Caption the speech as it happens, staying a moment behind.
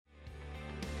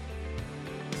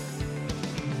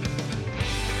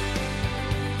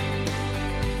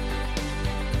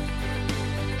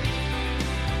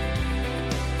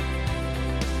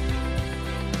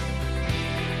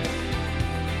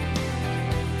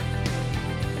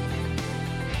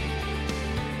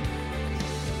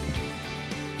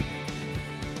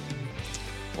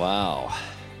Wow.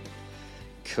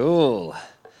 Cool.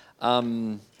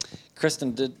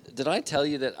 Kristen, did I tell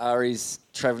you that Ari's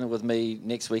traveling with me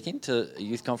next weekend to a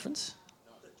youth conference?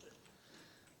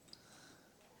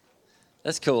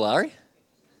 That's cool, Ari.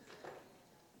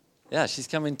 Yeah, she's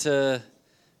coming to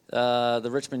the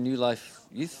Richmond New Life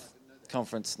Youth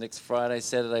Conference next Friday,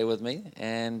 Saturday with me,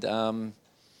 and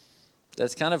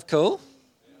that's kind of cool.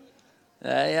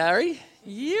 Hey, Ari,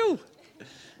 you.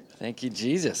 Thank you,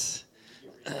 Jesus.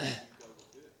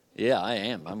 Yeah, I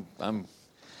am. I'm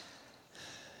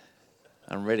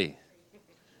ready.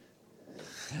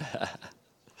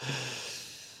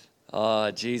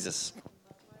 Oh, Jesus.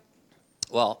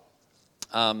 Well,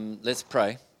 let's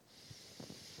pray.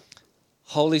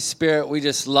 Holy Spirit, we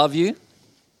just love you.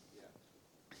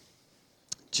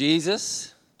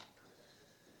 Jesus,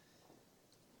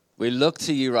 we look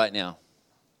to you right now.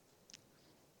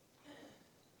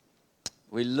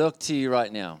 We look to you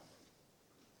right now.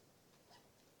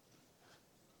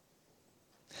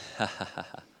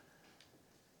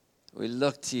 We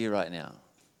look to you right now.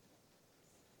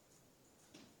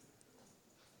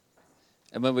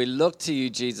 And when we look to you,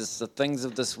 Jesus, the things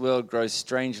of this world grow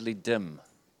strangely dim.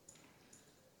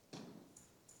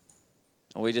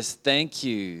 And we just thank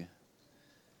you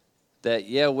that,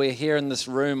 yeah, we're here in this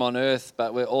room on earth,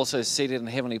 but we're also seated in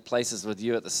heavenly places with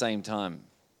you at the same time.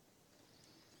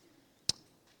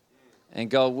 And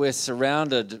God, we're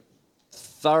surrounded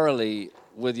thoroughly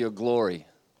with your glory.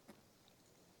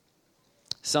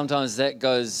 Sometimes that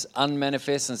goes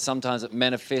unmanifest and sometimes it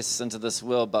manifests into this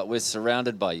world, but we're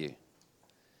surrounded by you.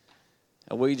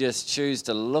 And we just choose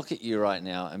to look at you right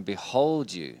now and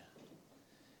behold you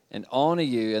and honor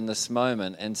you in this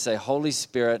moment and say, Holy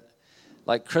Spirit,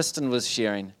 like Kristen was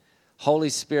sharing, Holy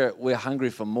Spirit, we're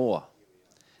hungry for more.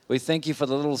 We thank you for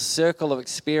the little circle of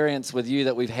experience with you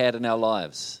that we've had in our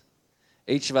lives,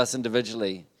 each of us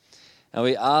individually. And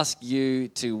we ask you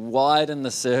to widen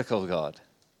the circle, God.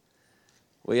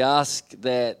 We ask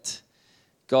that,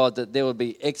 God, that there would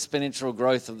be exponential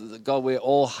growth. God, we're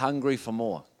all hungry for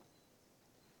more.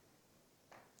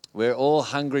 We're all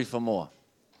hungry for more.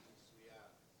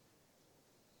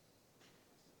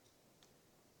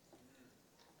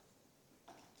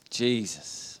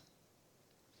 Jesus.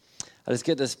 I just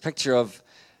get this picture of,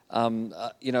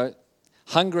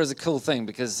 hunger is a cool thing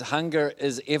because hunger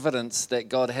is evidence that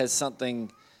God has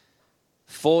something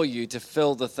for you to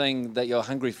fill the thing that you're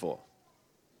hungry for.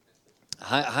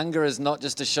 Hunger is not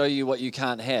just to show you what you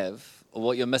can't have or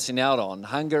what you're missing out on.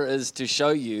 Hunger is to show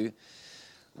you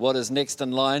what is next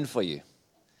in line for you.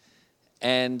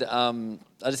 And I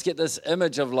just get this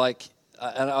image of like,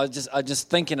 and I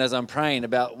just thinking as I'm praying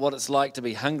about what it's like to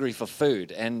be hungry for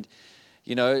food. And,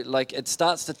 like it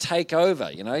starts to take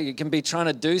over, You can be trying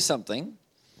to do something.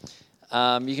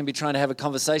 You can be trying to have a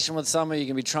conversation with someone. You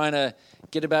can be trying to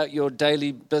get about your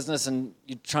daily business and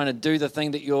you're trying to do the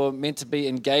thing that you're meant to be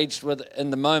engaged with in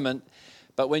the moment.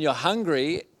 But when you're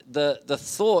hungry, the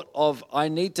thought of I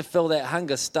need to fill that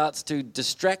hunger starts to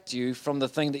distract you from the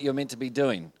thing that you're meant to be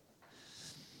doing.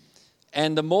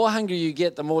 And the more hungry you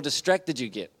get, the more distracted you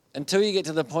get. Until you get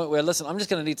to the point where, listen, I'm just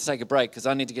going to need to take a break because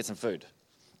I need to get some food.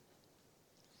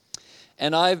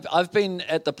 And I've been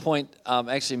at the point,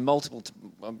 actually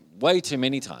way too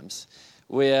many times,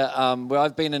 where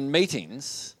I've been in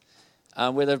meetings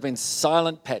where there have been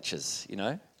silent patches,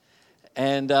 and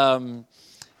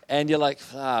you're like,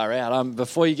 far out.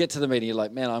 Before you get to the meeting, you're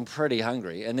like, man, I'm pretty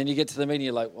hungry. And then you get to the meeting,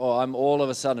 you're like, oh, I'm all of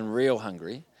a sudden real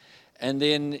hungry. And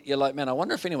then you're like, man, I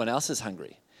wonder if anyone else is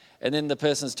hungry. And then the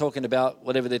person's talking about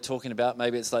whatever they're talking about.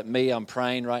 Maybe it's like me, I'm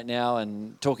praying right now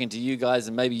and talking to you guys,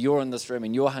 and maybe you're in this room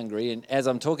and you're hungry. And as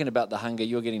I'm talking about the hunger,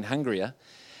 you're getting hungrier.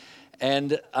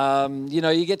 And,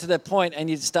 you get to that point and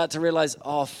you start to realize,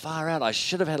 oh, far out, I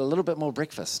should have had a little bit more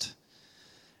breakfast.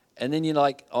 And then you're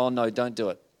like, oh, no, don't do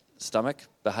it. Stomach,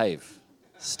 behave.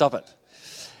 Stop it.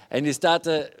 And you start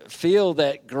to feel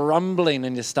that grumbling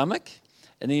in your stomach.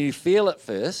 And then you feel it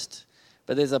first.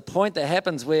 But there's a point that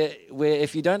happens where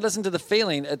if you don't listen to the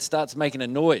feeling, it starts making a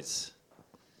noise.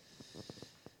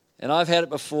 And I've had it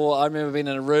before. I remember being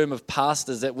in a room of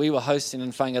pastors that we were hosting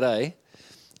in Whangarei.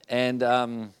 And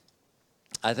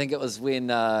I think it was when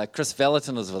Chris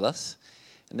Valentin was with us.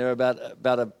 And there were about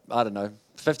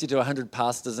 50 to 100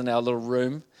 pastors in our little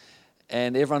room.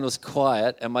 And everyone was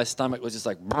quiet. And my stomach was just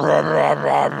like, brah, brah,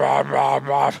 brah, brah,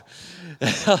 brah,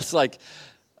 brah. I was like,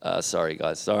 sorry,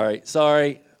 guys.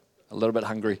 Sorry. A little bit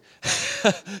hungry.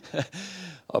 I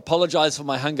apologize for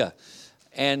my hunger.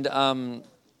 And I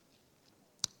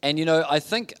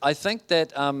think that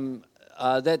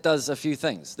that does a few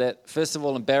things. That first of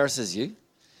all embarrasses you,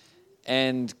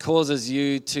 and causes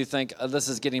you to think, oh, this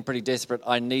is getting pretty desperate,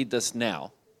 I need this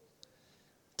now,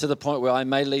 to the point where I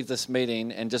may leave this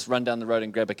meeting and just run down the road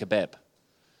and grab a kebab.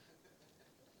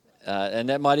 And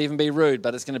that might even be rude,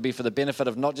 but it's going to be for the benefit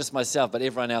of not just myself, but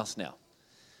everyone else now.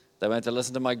 They won't have to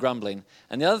listen to my grumbling.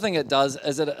 And the other thing it does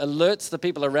is it alerts the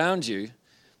people around you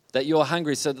that you're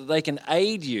hungry so that they can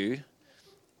aid you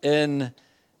in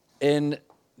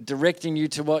directing you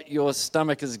to what your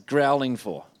stomach is growling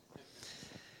for.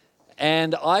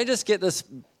 And I just get this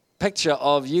picture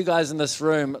of you guys in this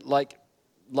room like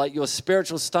your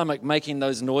spiritual stomach making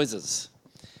those noises.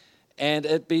 And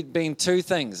it being two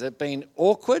things. It being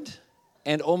awkward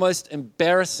and almost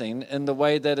embarrassing in the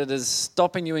way that it is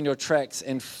stopping you in your tracks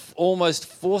and almost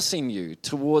forcing you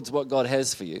towards what God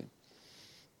has for you.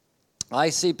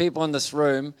 I see people in this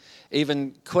room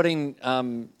even quitting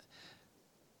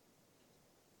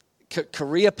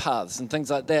career paths and things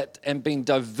like that and being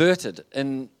diverted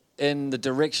in the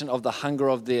direction of the hunger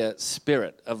of their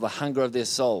spirit, of the hunger of their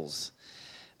souls.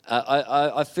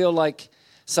 I feel like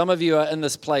some of you are in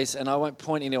this place, and I won't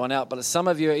point anyone out, but some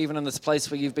of you are even in this place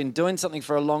where you've been doing something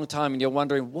for a long time and you're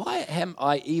wondering, why am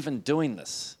I even doing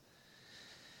this?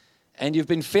 And you've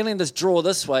been feeling this draw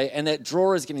this way, and that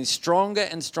draw is getting stronger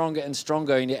and stronger and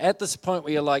stronger, and you're at this point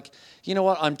where you're like, you know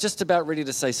what, I'm just about ready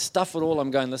to say, stuff it all,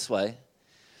 I'm going this way.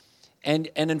 And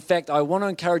in fact, I want to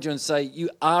encourage you and say, you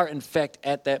are in fact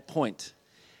at that point.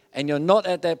 And you're not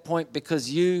at that point because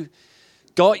you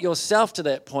got yourself to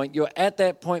that point. You're at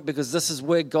that point because this is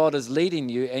where God is leading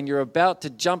you, and you're about to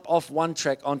jump off one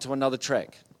track onto another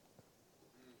track.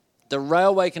 The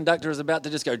railway conductor is about to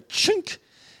just go chink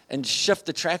and shift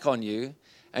the track on you,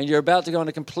 and you're about to go in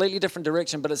a completely different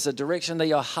direction, but it's a direction that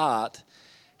your heart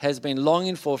has been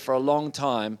longing for a long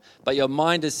time, but your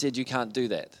mind has said you can't do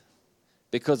that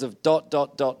because of ...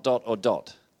 or ...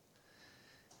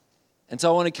 And so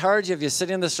I want to encourage you, if you're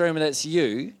sitting in this room and that's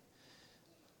you,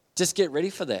 just get ready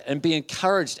for that and be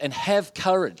encouraged and have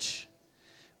courage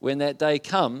when that day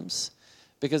comes,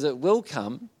 because it will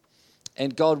come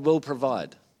and God will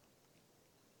provide.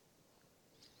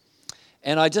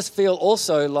 And I just feel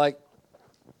also like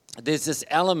there's this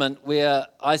element where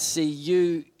I see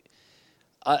you,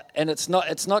 and it's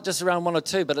not just around one or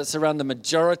two, but it's around the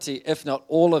majority, if not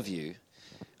all of you,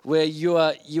 where you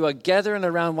are gathering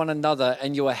around one another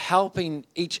and you are helping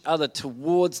each other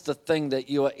towards the thing that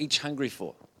you are each hungry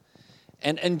for.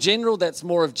 And in general, that's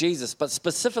more of Jesus, but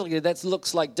specifically, that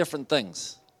looks like different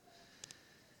things.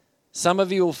 Some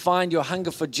of you will find your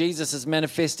hunger for Jesus is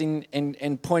manifesting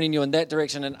and pointing you in that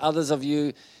direction, and others of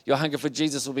you, your hunger for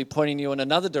Jesus will be pointing you in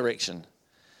another direction.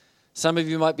 Some of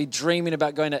you might be dreaming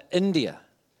about going to India,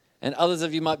 and others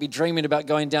of you might be dreaming about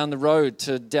going down the road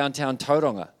to downtown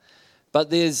Tauranga. But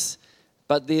there's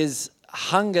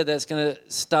hunger that's going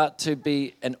to start to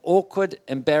be an awkward,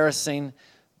 embarrassing,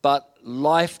 but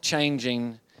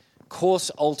life-changing,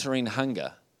 course-altering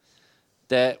hunger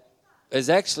that is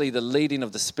actually the leading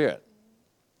of the Spirit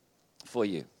for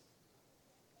you.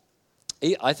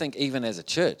 I think even as a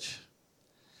church.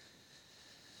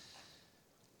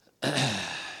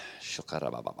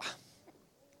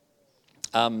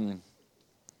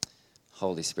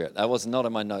 Holy Spirit. That was not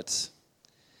in my notes,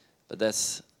 but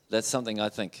that's something I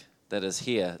think that is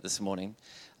here this morning.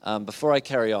 Before I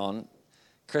carry on,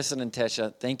 Kristen and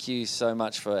Tasha, thank you so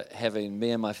much for having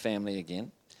me and my family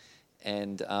again.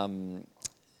 And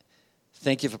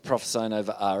thank you for prophesying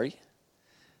over Ari.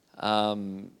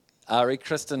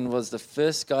 Kristen was the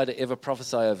first guy to ever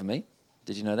prophesy over me.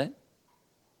 Did you know that?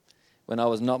 When I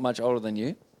was not much older than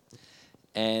you.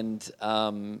 And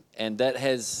that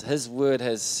his word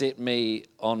has set me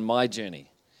on my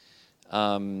journey.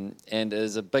 And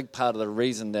is a big part of the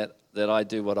reason that I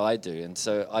do what I do. And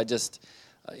so I just...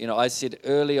 I said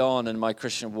early on in my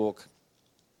Christian walk,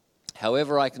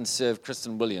 however I can serve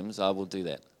Kristen Williams, I will do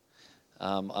that.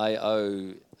 I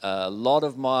owe a lot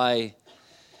of my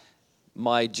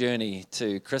journey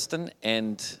to Kristen,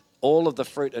 and all of the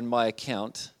fruit in my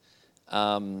account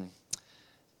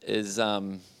is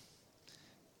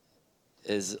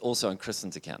also in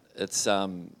Kristen's account. It's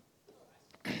honored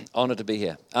to be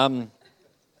here.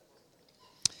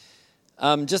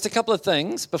 Just a couple of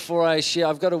things before I share.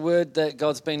 I've got a word that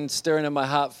God's been stirring in my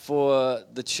heart for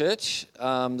the church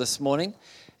this morning.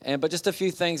 But just a few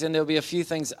things, and there'll be a few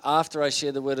things after I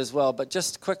share the word as well. But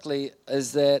just quickly,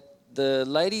 is that the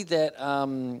lady that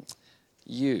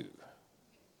you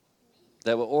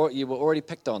were already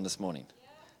picked on this morning?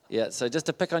 Yeah, so just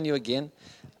to pick on you again,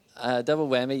 double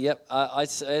whammy, yep.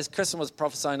 As Kristen was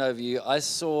prophesying over you, I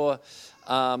saw...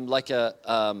 like a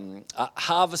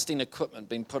harvesting equipment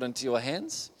being put into your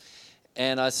hands,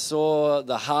 and I saw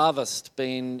the harvest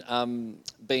being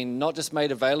not just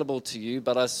made available to you,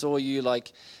 but I saw you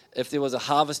like if there was a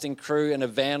harvesting crew in a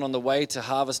van on the way to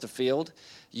harvest a field,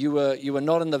 you were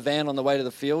not in the van on the way to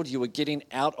the field, you were getting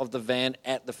out of the van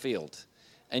at the field.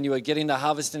 And you were getting the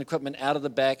harvesting equipment out of the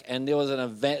back, and there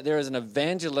is an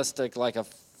evangelistic,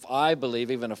 I believe,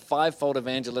 even a fivefold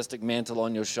evangelistic mantle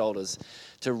on your shoulders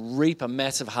to reap a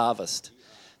massive harvest,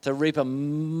 to reap a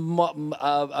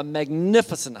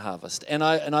magnificent harvest. And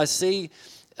I see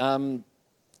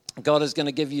God is going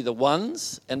to give you the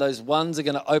ones, and those ones are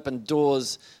going to open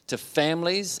doors to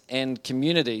families and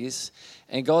communities.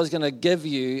 And God's going to give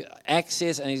you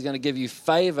access, and He's going to give you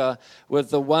favor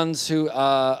with the ones who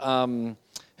are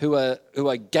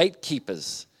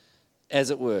gatekeepers, as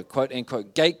it were, quote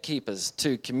unquote, gatekeepers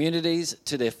to communities,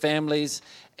 to their families,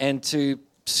 and to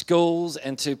schools,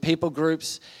 and to people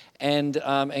groups. And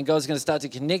God's going to start to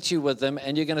connect you with them,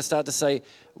 and you're going to start to say,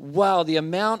 wow, the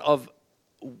amount of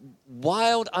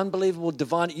wild, unbelievable,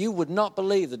 divine, you would not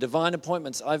believe the divine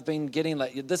appointments I've been getting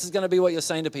lately. This is going to be what you're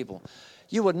saying to people.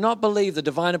 You would not believe the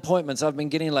divine appointments I've been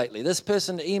getting lately. This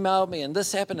person emailed me and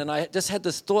this happened, and I just had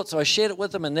this thought, so I shared it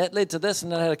with them, and that led to this,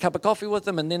 and then I had a cup of coffee with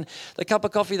them, and then the cup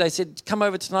of coffee, they said, come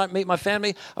over tonight, meet my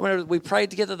family. We prayed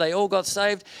together, they all got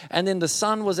saved, and then the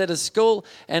son was at his school,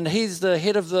 and he's the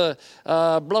head of the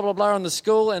blah, blah, blah on the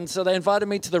school, and so they invited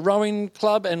me to the rowing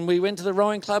club, and we went to the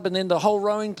rowing club, and then the whole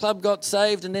rowing club got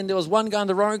saved, and then there was one guy in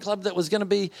the rowing club that was going to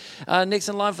be next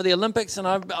in line for the Olympics, and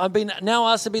I've been now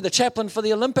asked to be the chaplain for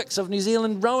the Olympics of New Zealand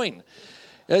rowing.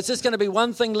 It's just going to be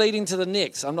one thing leading to the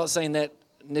next. I'm not saying that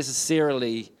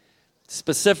necessarily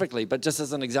specifically, but just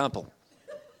as an example.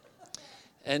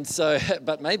 And so,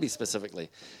 but maybe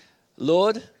specifically.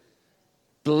 Lord,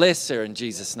 bless her in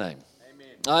Jesus' name.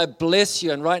 Amen. I bless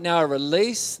you, and right now I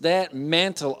release that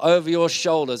mantle over your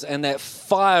shoulders and that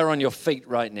fire on your feet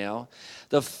right now.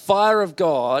 The fire of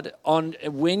God,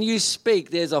 when you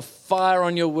speak, there's a fire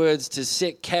on your words to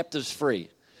set captives free.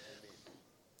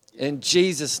 In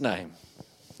Jesus' name.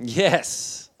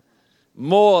 Yes.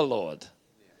 More, Lord.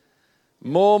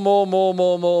 More.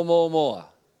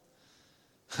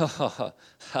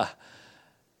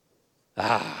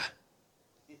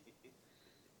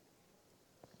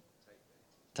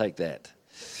 Take that.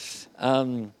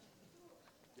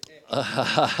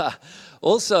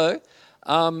 Also,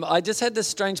 I just had this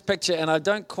strange picture, and I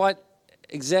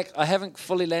haven't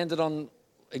fully landed on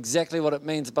exactly what it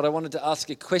means, but I wanted to ask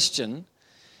a question.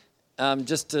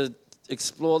 Just to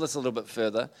explore this a little bit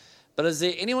further. But is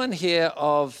there anyone here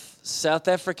of South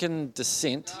African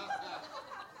descent?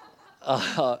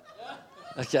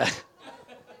 Okay.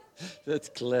 That's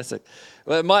classic.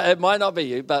 Well, it might not be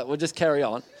you, but we'll just carry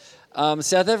on.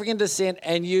 South African descent,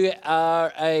 and you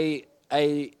are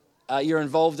you're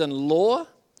involved in law,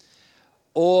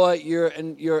 or you're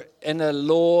in a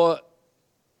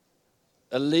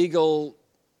legal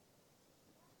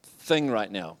thing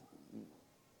right now.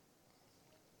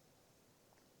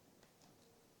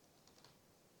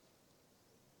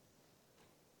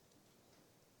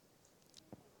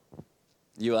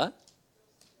 You are?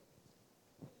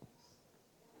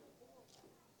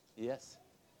 Yes.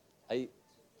 Are you?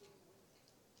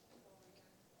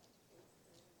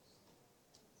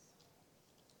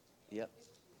 Yep.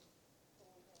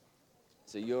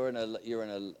 So you're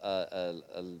going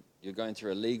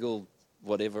through a legal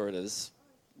whatever it is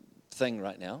thing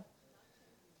right now.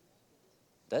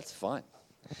 That's fine.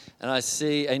 And I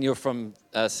see, and you're from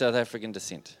South African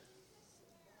descent.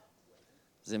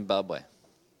 Zimbabwe.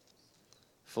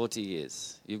 40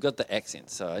 years. You've got the accent,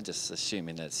 so I just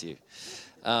assuming that's you.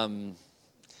 I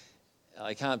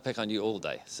can't pick on you all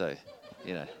day, so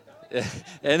you know.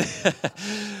 And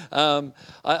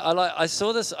I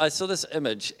saw this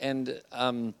image, and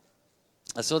I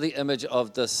saw the image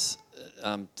of this.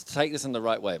 To take this in the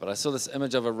right way, but I saw this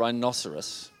image of a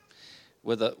rhinoceros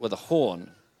with a horn,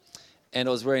 and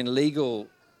it was wearing a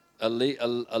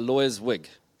lawyer's wig.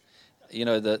 You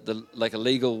know, the like a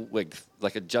legal wig,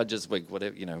 like a judge's wig,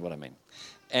 whatever, you know what I mean.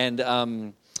 And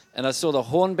I saw the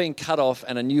horn being cut off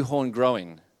and a new horn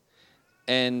growing.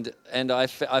 And I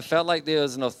felt like there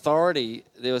was an authority,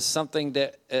 there was something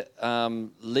that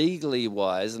legally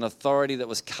wise, an authority that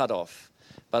was cut off,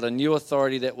 but a new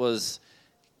authority that was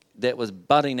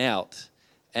budding out,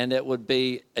 and it would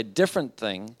be a different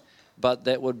thing, but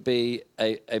that would be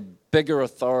a bigger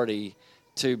authority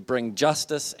to bring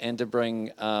justice and to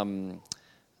bring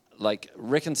like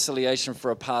reconciliation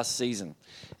for a past season.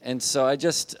 And so I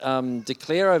just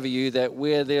declare over you that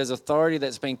where there's authority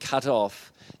that's been cut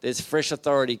off, there's fresh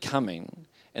authority coming,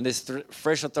 and there's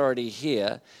fresh authority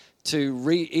here to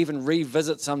even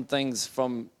revisit some things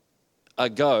from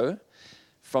ago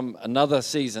from another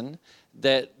season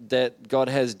that God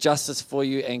has justice for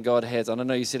you, and God has, I don't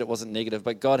know, you said it wasn't negative,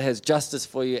 but God has justice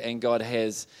for you and God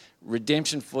has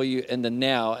redemption for you in the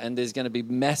now, and there's going to be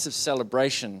massive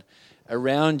celebration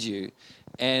around you,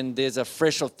 and there's a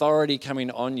fresh authority coming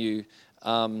on you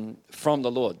from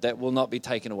the Lord that will not be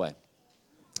taken away.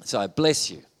 So I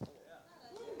bless you.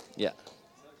 Yeah.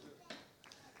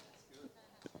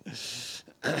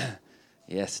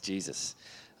 Yes, Jesus.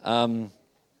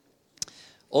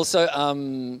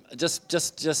 Also,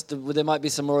 just there might be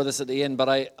some more of this at the end, but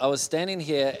I was standing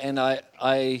here and there's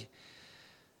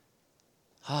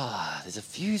a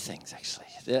few things actually.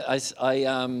 I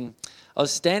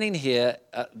was standing here,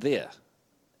 there.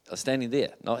 I was standing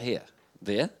there, not here,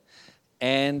 there.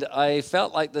 And I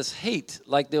felt like this heat,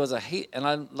 like there was a heat, and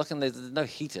I'm looking, there's no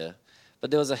heater,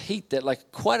 but there was a heat that,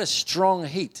 like quite a strong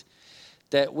heat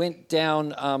that went down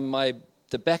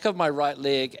the back of my right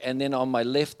leg and then on my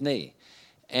left knee.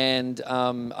 And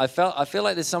I feel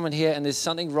like there's someone here and there's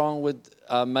something wrong with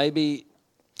maybe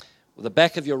the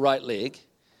back of your right leg,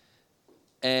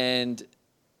 and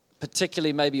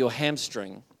particularly maybe your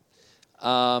hamstring.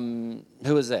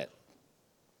 Who is that?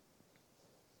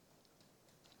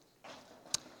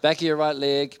 Back of your right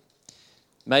leg,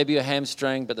 maybe your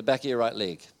hamstring, but the back of your right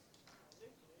leg.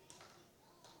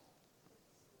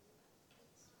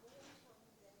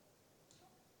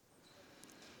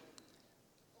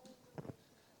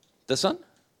 This one?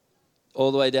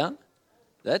 All the way down?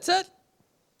 That's it?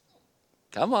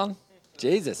 Come on.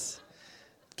 Jesus.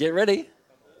 Get ready.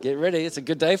 Get ready. It's a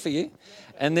good day for you.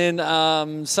 And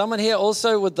then someone here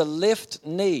also with the left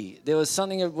knee. There was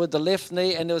something with the left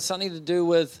knee, and there was something to do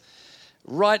with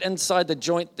right inside the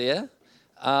joint there.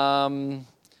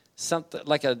 Something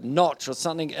like a notch or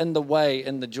something in the way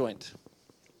in the joint.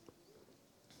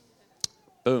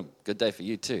 Boom. Good day for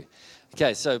you too.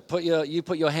 Okay, so you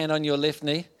put your hand on your left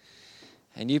knee.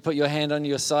 And you put your hand on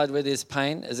your side where there's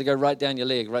pain as it go right down your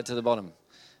leg, right to the bottom.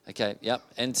 Okay, yep.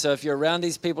 And so if you're around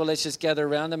these people, let's just gather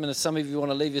around them. And if some of you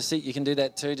want to leave your seat, you can do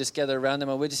that too. Just gather around them.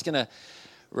 And we're just going to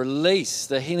release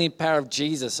the healing power of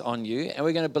Jesus on you. And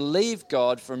we're going to believe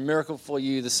God for a miracle for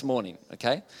you this morning,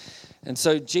 okay? And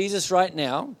so Jesus, right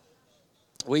now,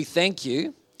 we thank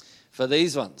you for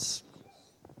these ones.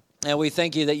 And we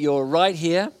thank you that you're right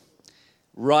here,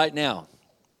 right now.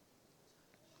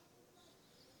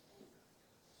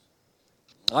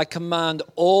 I command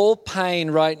all pain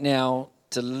right now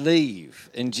to leave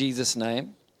in Jesus'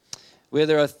 name. Where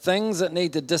there are things that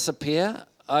need to disappear,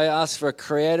 I ask for a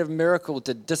creative miracle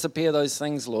to disappear those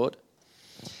things, Lord.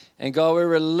 And God, we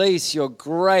release your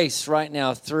grace right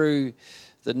now through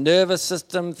the nervous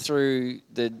system, through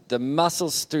the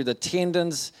muscles, through the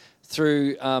tendons,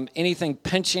 through anything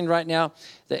pinching right now,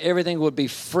 that everything would be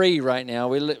free right now.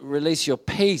 We release your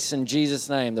peace in Jesus'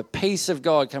 name, the peace of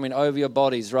God coming over your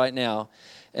bodies right now.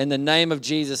 In the name of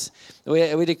Jesus,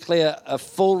 we declare a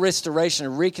full restoration, a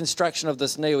reconstruction of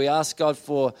this knee. We ask God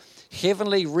for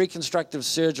heavenly reconstructive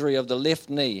surgery of the left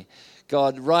knee.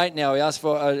 God, right now, we ask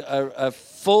for a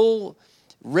full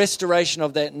restoration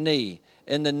of that knee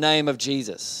in the name of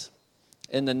Jesus.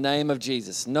 In the name of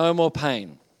Jesus. No more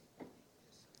pain.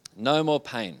 No more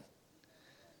pain.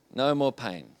 No more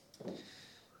pain.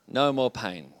 No more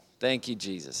pain. Thank you,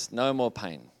 Jesus. No more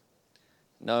pain.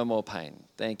 No more pain.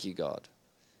 Thank you, God.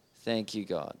 Thank you,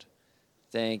 God.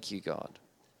 Thank you, God.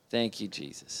 Thank you,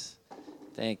 Jesus.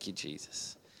 Thank you,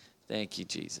 Jesus. Thank you,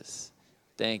 Jesus.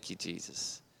 Thank you,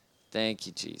 Jesus. Thank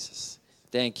you, Jesus.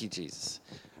 Thank you, Jesus.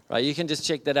 Right, you can just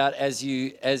check that out as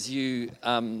you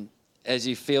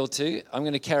feel to. I'm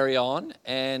going to carry on,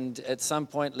 and at some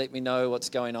point, let me know what's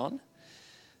going on.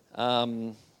 But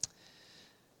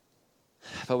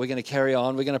we're going to carry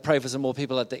on. We're going to pray for some more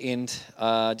people at the end.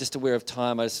 Just aware of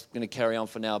time, I'm just going to carry on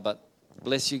for now, but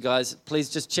bless you guys. Please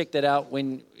just check that out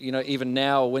when, even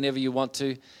now or whenever you want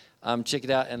to. Check it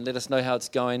out and let us know how it's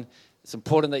going. It's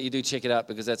important that you do check it out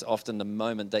because that's often the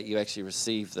moment that you actually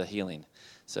receive the healing.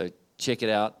 So check it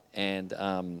out and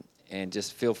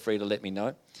just feel free to let me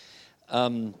know.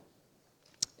 And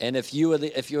if you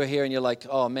are here and you're like,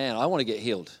 oh man, I want to get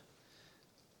healed.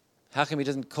 How come he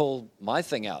doesn't call my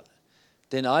thing out?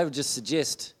 Then I would just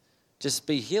suggest just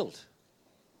be healed.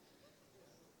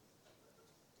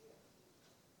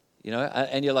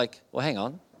 And you're like, well, hang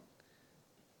on.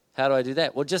 How do I do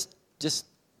that? Well, just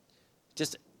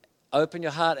open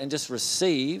your heart and just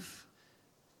receive.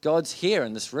 God's here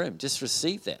in this room. Just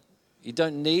receive that. You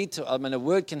don't need to, a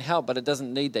word can help, but it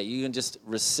doesn't need that. You can just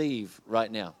receive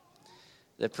right now.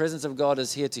 The presence of God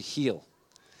is here to heal.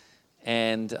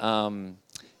 And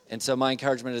so my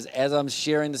encouragement is, as I'm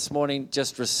sharing this morning,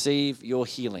 just receive your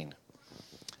healing.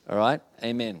 All right?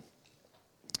 Amen.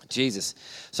 Jesus.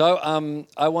 So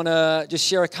I want to just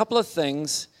share a couple of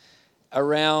things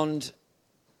around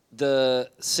the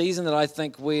season that I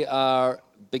think we are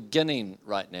beginning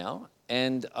right now.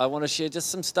 And I want to share just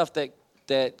some stuff that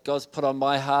God's put on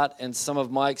my heart and some of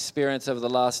my experience over the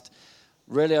last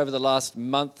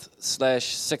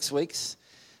month/6 weeks.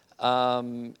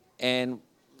 And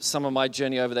some of my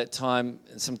journey over that time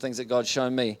and some things that God's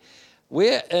shown me.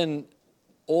 We're in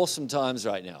awesome times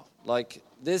right now. Like,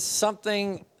 there's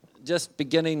something just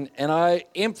beginning, and I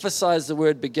emphasize the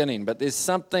word beginning, but there's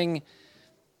something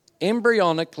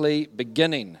embryonically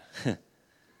beginning.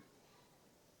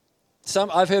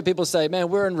 I've heard people say, man,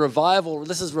 we're in revival.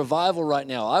 This is revival right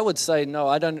now. I would say, no,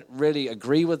 I don't really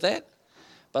agree with that.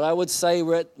 But I would say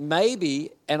we're at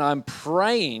maybe, and I'm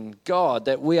praying, God,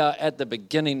 that we are at the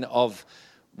beginning of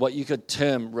what you could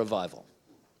term revival.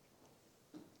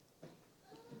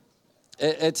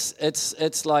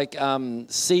 It's like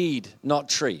seed, not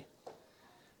tree.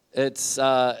 It's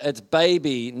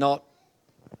baby, not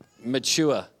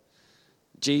mature.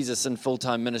 Jesus in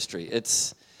full-time ministry.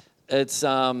 It's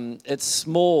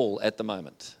small at the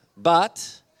moment,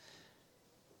 but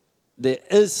there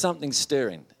is something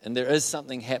stirring and there is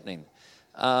something happening.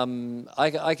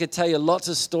 I could tell you lots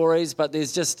of stories, but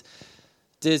there's just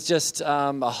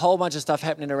a whole bunch of stuff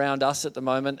happening around us at the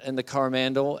moment in the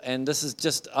Coromandel, and this is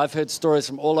just, I've heard stories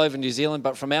from all over New Zealand,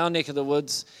 but from our neck of the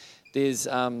woods, there's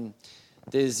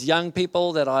young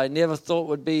people that I never thought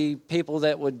would be people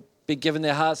that would be giving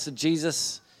their hearts to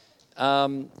Jesus,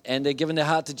 and they're giving their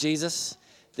heart to Jesus.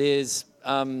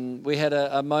 We had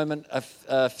a moment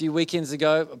a few weekends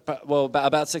ago,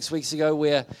 about 6 weeks ago,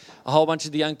 where a whole bunch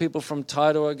of the young people from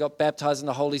Tairua got baptized in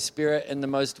the Holy Spirit in the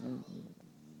most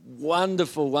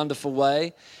wonderful, wonderful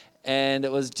way, and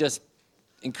it was just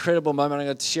incredible moment. I'm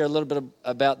going to share a little bit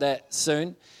about that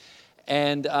soon,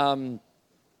 and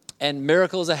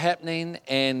miracles are happening,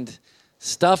 and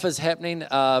stuff is happening.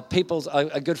 A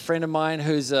good friend of mine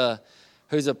who's a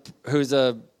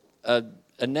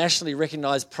nationally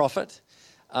recognized prophet.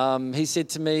 He said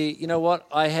to me, you know what?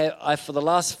 I for the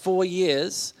last 4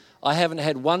 years, I haven't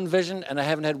had one vision and I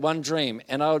haven't had one dream.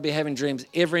 And I would be having dreams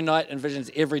every night and visions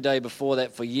every day before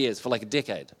that for years, for like a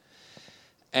decade.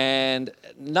 And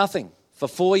nothing for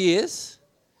 4 years.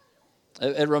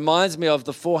 It reminds me of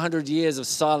the 400 years of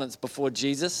silence before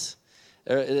Jesus.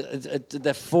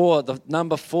 The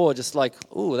number 4, just like,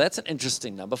 ooh, that's an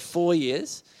interesting number, 4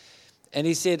 years. And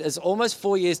he said, it's almost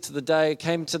 4 years to the day.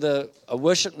 Came to a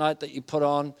worship night that you put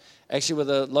on, actually with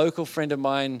a local friend of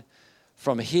mine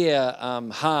from here,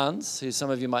 Hans, who some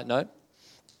of you might know.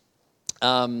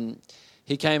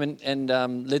 He came and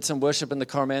led some worship in the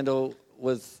Coromandel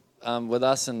with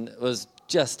us, and it was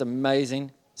just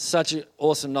amazing. Such an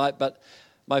awesome night. But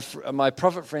my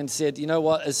prophet friend said, you know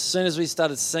what? As soon as we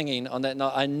started singing on that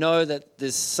night, I know that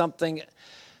there's something.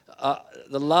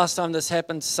 The last time this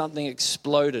happened, something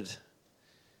exploded.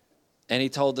 And he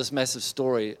told this massive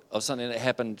story of something that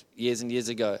happened years and years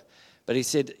ago. But he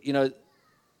said, you know,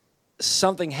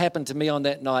 something happened to me on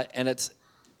that night, and it's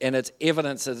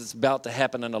evidence that it's about to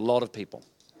happen in a lot of people.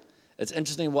 It's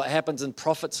interesting what happens in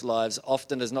prophets' lives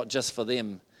often is not just for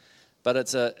them, but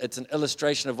it's an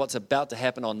illustration of what's about to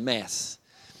happen en masse.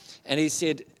 And he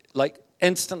said, like,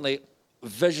 instantly,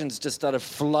 visions just started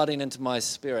flooding into my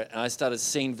spirit, and I started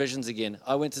seeing visions again.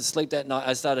 I went to sleep that night.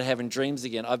 I started having dreams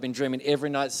again. I've been dreaming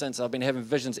every night since. I've been having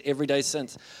visions every day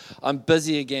since. I'm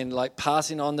busy again, like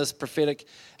passing on this prophetic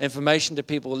information to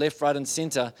people left, right, and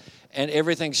center, and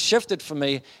everything's shifted for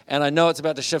me, and I know it's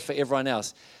about to shift for everyone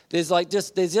else. There's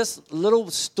just little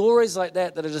stories like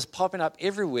that are just popping up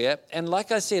everywhere, and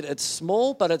like I said, it's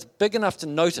small, but it's big enough to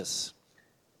notice.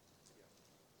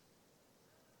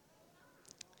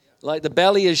 Like the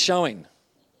belly is showing.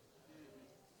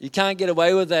 You can't get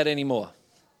away with that anymore.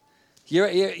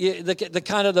 The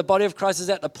kind of the body of Christ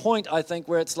is at the point, I think,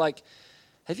 where it's like,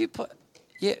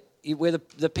 where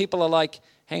the people are like,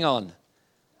 hang on,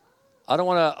 I don't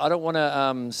want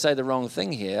to say the wrong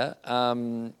thing here,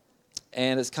 and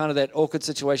it's kind of that awkward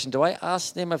situation. Do I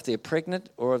ask them if they're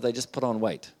pregnant or if they just put on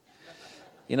weight?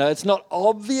 You know, it's not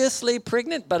obviously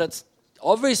pregnant, but it's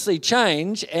obviously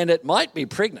change, and it might be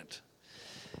pregnant.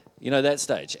 You know, that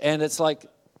stage. And it's like,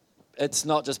 it's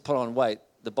not just put on weight.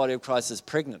 The body of Christ is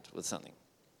pregnant with something.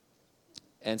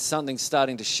 And something's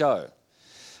starting to show.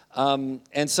 And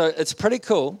so it's pretty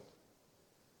cool.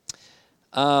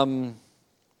 And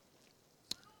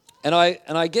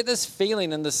I get this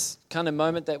feeling in this kind of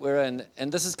moment that we're in,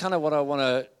 and this is kind of what I want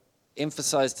to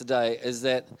emphasize today, is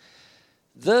that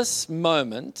this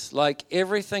moment, like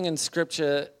everything in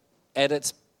Scripture at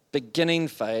its beginning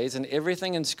phase, and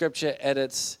everything in Scripture at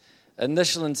its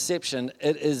initial inception,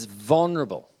 it is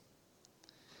vulnerable.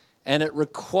 And it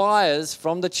requires,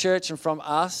 from the church and from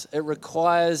us, it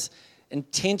requires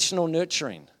intentional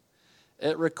nurturing.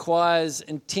 It requires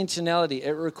intentionality.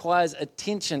 It requires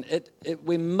attention.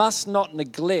 We must not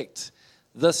neglect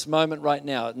this moment right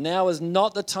now. Now is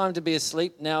not the time to be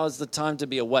asleep. Now is the time to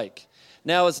be awake.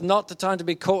 Now is not the time to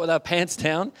be caught with our pants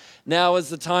down. Now is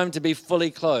the time to be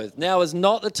fully clothed. Now is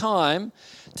not the time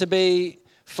to be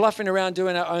fluffing around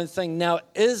doing our own thing. Now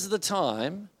is the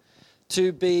time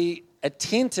to be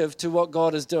attentive to what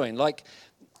God is doing. Like,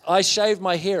 I shaved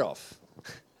my hair off.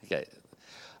 Okay,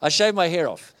 I shaved my hair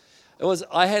off.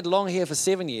 I had long hair for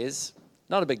 7 years.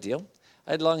 Not a big deal.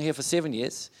 I had long hair for 7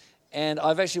 years, and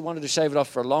I've actually wanted to shave it off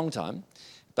for a long time.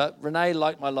 But Renee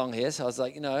liked my long hair, so I was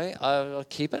like, I'll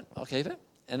keep it. I'll keep it.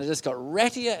 And it just got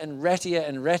rattier and rattier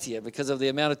and rattier because of the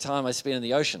amount of time I spent in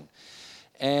the ocean.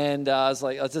 And I was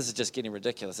like, this is just getting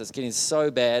ridiculous. It's getting so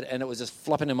bad. And it was just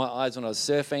flopping in my eyes when I was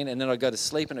surfing. And then I'd go to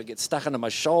sleep and it'd get stuck under my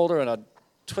shoulder and I'd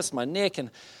twist my neck. And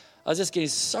I was just getting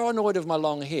so annoyed with my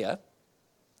long hair.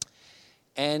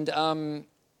 And I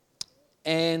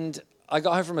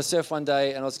got home from a surf one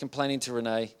day and I was complaining to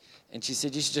Renee. And she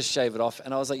said, you should just shave it off.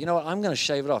 And I was like, you know what? I'm going to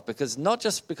shave it off. Because not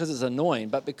just because it's annoying,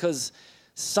 but because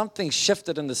something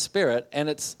shifted in the spirit and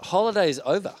it's holidays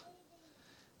over.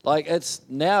 Like this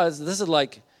is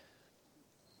like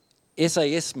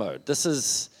SAS mode. This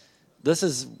is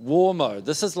war mode.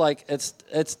 This is like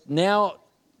it's now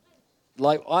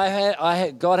like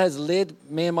God has led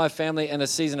me and my family in a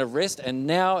season of rest, and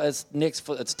now it's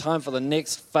time for the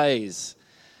next phase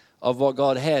of what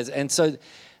God has. And so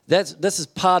this is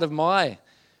part of my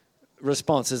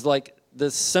response is like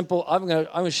this simple. I'm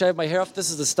gonna shave my hair off.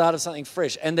 This is the start of something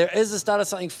fresh, and there is the start of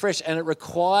something fresh, and it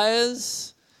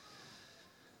requires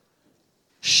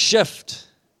shift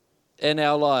in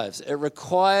our lives. It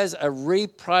requires a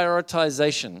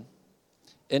reprioritization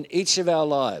in each of our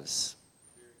lives.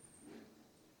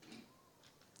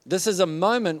 This is a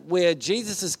moment where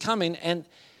Jesus is coming and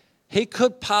he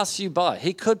could pass you by.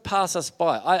 He could pass us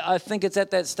by. I think it's at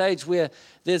that stage where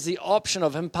there's the option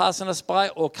of him passing us by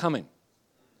or coming.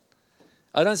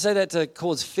 I don't say that to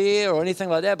cause fear or anything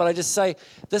like that, but I just say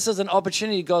this is an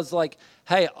opportunity. God's like,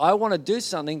 hey, I want to do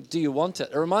something. Do you want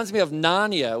it? It reminds me of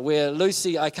Narnia, where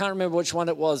Lucy, I can't remember which one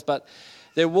it was, but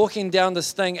they're walking down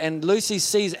this thing and Lucy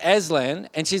sees Aslan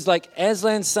and she's like,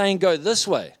 Aslan's saying go this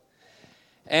way.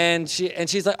 And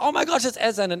she's like, oh my gosh, it's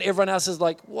Aslan. And everyone else is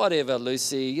like, whatever,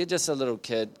 Lucy, you're just a little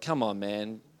kid. Come on,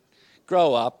 man,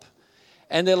 grow up.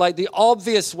 And they're like, the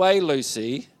obvious way,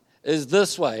 Lucy, is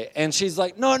this way. And she's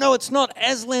like, no, it's not.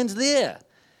 Aslan's there.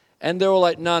 And they're all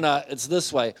like, no, it's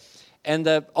this way. And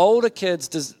the older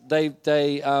kids, they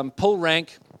pull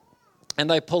rank and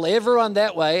they pull everyone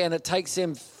that way, and it takes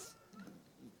them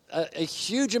a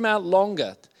huge amount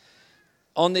longer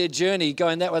on their journey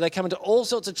going that way. They come into all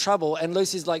sorts of trouble, and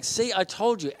Lucy's like, see, I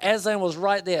told you, Aslan was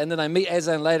right there. And then they meet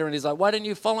Aslan later, and he's like, why didn't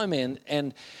you follow me?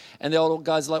 And the old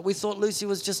guy's like, we thought Lucy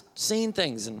was just seeing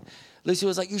things. And Lucy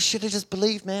was like, you should have just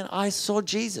believed, man. I saw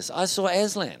Jesus. I saw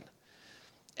Aslan.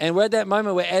 And we're at that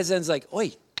moment where Aslan's like,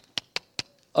 oi,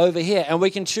 over here. And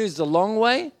we can choose the long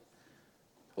way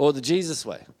or the Jesus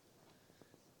way.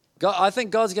 God, I think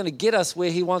God's going to get us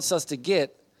where he wants us to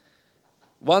get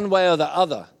one way or the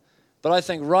other. But I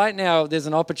think right now there's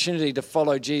an opportunity to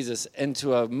follow Jesus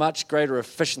into a much greater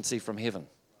efficiency from heaven,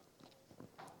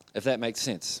 if that makes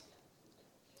sense.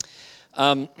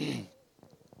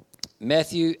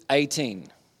 Matthew 18,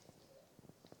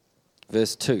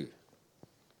 verse 2.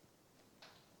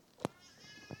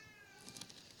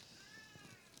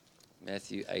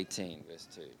 Matthew 18, verse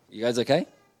 2. You guys okay?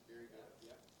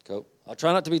 Cool. I'll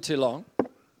try not to be too long.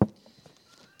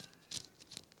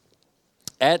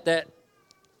 At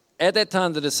that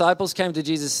time, the disciples came to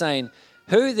Jesus saying,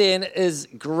 who then is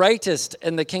greatest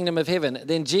in the kingdom of heaven?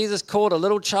 Then Jesus called a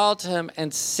little child to him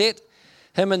and set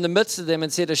him in the midst of them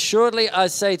and said, assuredly I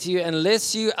say to you,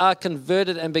 unless you are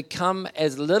converted and become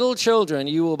as little children,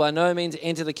 you will by no means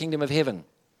enter the kingdom of heaven.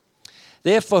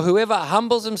 Therefore, whoever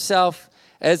humbles himself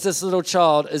as this little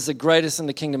child is the greatest in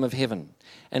the kingdom of heaven.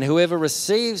 And whoever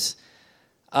receives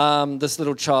this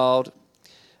little child,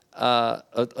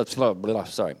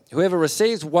 whoever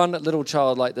receives one little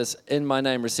child like this in my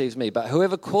name receives me. But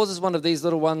whoever causes one of these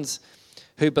little ones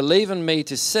who believe in me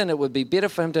to sin, it would be better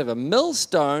for him to have a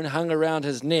millstone hung around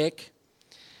his neck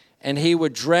and he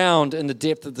would drown in the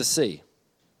depth of the sea.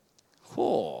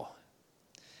 Whoa.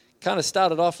 Kind of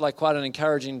started off like quite an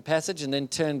encouraging passage and then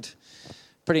turned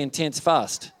pretty intense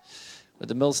fast with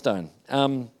the millstone.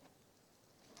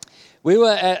 We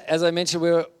were, as I mentioned,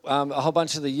 a whole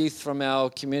bunch of the youth from our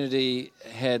community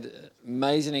had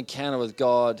amazing encounter with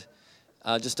God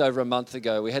just over a month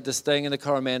ago. We had this thing in the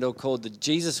Coromandel called the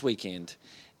Jesus Weekend.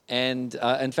 And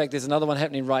in fact, there's another one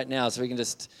happening right now, so we can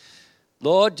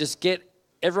Lord, just get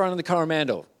everyone in the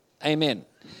Coromandel. Amen.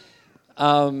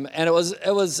 And it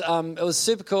was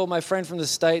super cool. My friend from the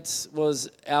States was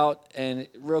out, and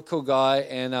real cool guy,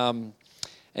 and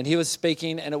he was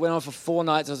speaking, and it went on for 4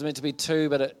 nights. It was meant to be 2,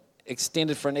 but it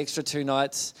extended for an extra 2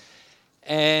 nights.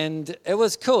 And it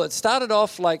was cool. It started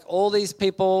off like all these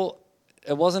people.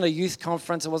 It wasn't a youth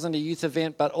conference. It wasn't a youth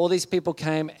event, but all these people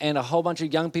came, and a whole bunch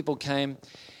of young people came.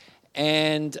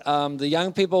 And the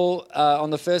young people on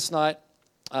the first night,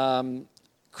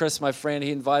 Chris, my friend,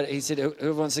 he said,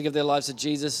 whoever wants to give their lives to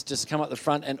Jesus, just come up the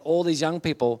front. And all these young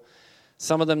people,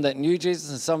 some of them that knew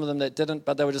Jesus and some of them that didn't,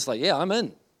 but they were just like, yeah, I'm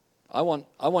in. I want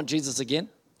Jesus again,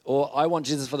 or I want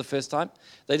Jesus for the first time.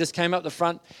 They just came up the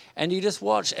front, and you just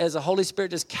watch as the Holy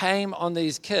Spirit just came on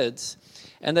these kids,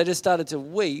 and they just started to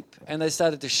weep, and they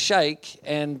started to shake,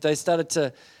 and they started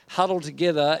to huddle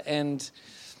together, and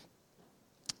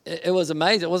it was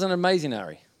amazing. It was an amazing,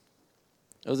 Ari.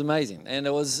 It was amazing, and it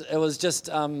was just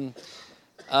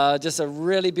a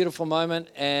really beautiful moment.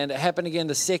 And it happened again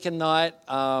the second night,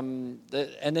 and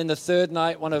then the third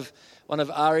night. One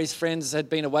of Ari's friends had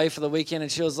been away for the weekend,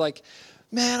 and she was like,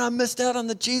 "Man, I missed out on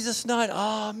the Jesus night.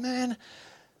 Oh man,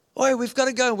 oi, we've got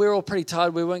to go." We were all pretty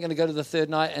tired. We weren't going to go to the third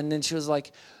night, and then she was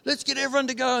like, "Let's get everyone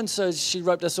to go." And so she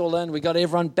roped us all in. We got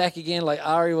everyone back again. Like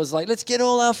Ari was like, "Let's get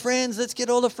all our friends. Let's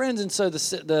get all the friends." And so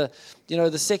the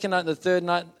second night and the third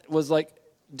night was like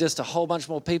just a whole bunch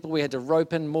more people. We had to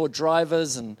rope in more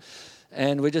drivers,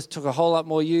 and we just took a whole lot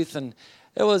more youth, and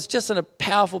it was just a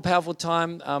powerful, powerful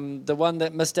time. The one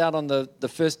that missed out on the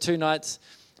first 2 nights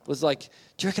was like,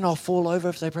 "Do you reckon I'll fall over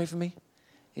if they pray for me?"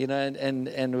 You know,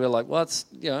 and we're like, well, it's,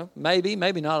 maybe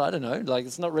not, I don't know. Like,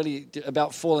 it's not really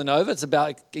about falling over. It's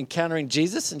about encountering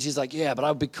Jesus. And she's like, yeah, but it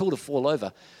would be cool to fall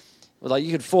over. We're like,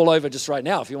 you could fall over just right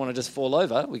now. If you want to just fall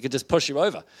over, we could just push you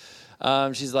over.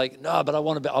 She's like, no, but I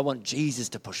want Jesus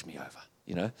to push me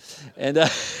over, and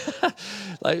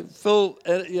like full,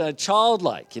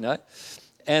 childlike,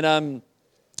 and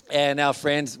our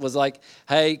friend was like,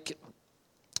 hey,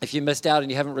 if you missed out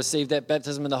and you haven't received that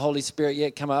baptism in the Holy Spirit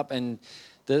yet, come up. And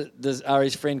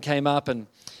Ari's friend came up, and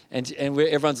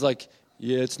everyone's like,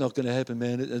 yeah, it's not going to happen,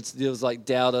 man. There was like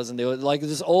doubters, and there were like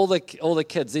just all the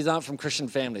kids. These aren't from Christian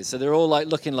families, so they're all like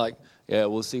looking like, yeah,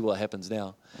 we'll see what happens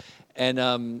now. And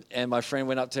my friend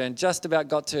went up to her and just about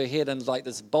got to her head, and like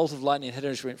this bolt of lightning hit her,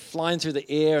 and she went flying through the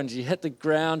air, and she hit the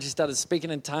ground. She started speaking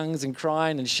in tongues and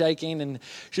crying and shaking, and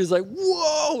she was like,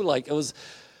 whoa! Like, it was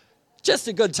just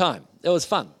a good time. It was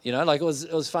fun, like it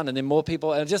was fun. And then more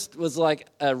people, and it just was like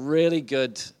a really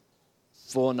good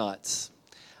 4 nights.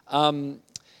 I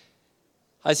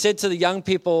said to the young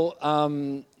people,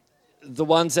 the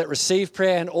ones that received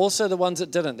prayer and also the ones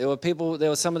that didn't. There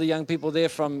were some of the young people there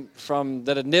from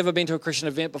that had never been to a Christian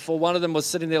event before. One of them was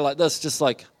sitting there like this, just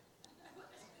like,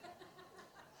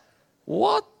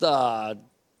 what the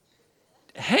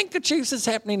handkerchiefs is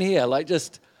happening here? Like,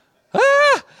 just,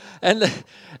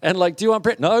 and like, do you want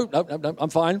prayer? No, I'm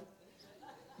fine.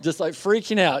 Just like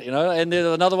freaking out, And then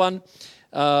another one,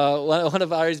 one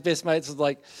of Ari's best mates was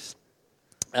like,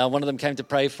 one of them came to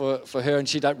pray for her, and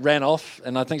she ran off,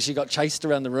 and I think she got chased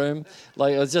around the room.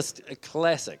 Like, it was just a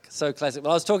classic, so classic. But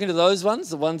I was talking to those ones,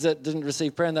 the ones that didn't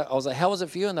receive prayer, and I was like, how was it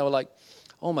for you? And they were like,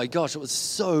 oh my gosh, it was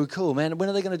so cool, man. When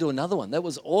are they going to do another one? That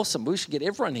was awesome. We should get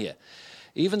everyone here.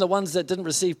 Even the ones that didn't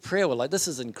receive prayer were like, this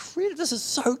is incredible. This is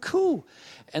so cool.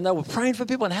 And they were praying for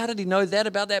people, and how did he know that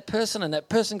about that person? And that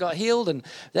person got healed, and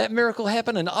that miracle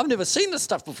happened, and I've never seen this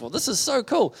stuff before. This is so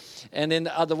cool. And then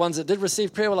the ones that did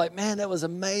receive prayer were like, man, that was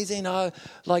amazing. I've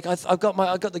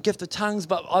got the gift of tongues,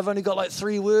 but I've only got like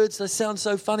 3 words. They sound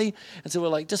so funny. And so we're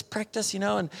like, just practice,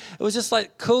 And it was just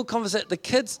like cool conversation. The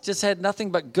kids just had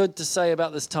nothing but good to say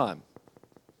about this time.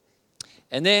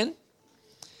 And then,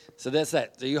 so that's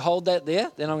that. So you hold that there.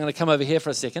 Then I'm going to come over here for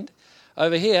a second.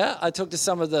 Over here, I talked to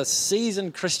some of the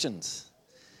seasoned Christians,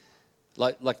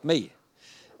 like me,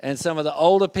 and some of the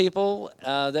older people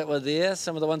that were there,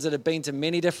 some of the ones that had been to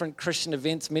many different Christian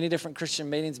events, many different Christian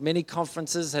meetings, many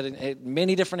conferences, had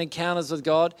many different encounters with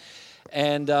God.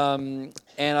 And I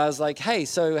was like, hey,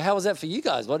 so how was that for you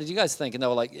guys? What did you guys think? And they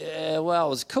were like, yeah, well, it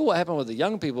was cool what happened with the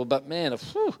young people, but man,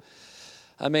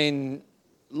 I mean,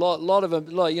 lot of them,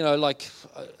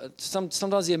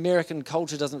 sometimes the American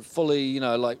culture doesn't fully,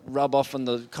 rub off on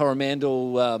the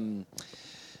Coromandel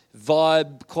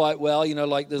vibe quite well.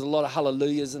 Like there's a lot of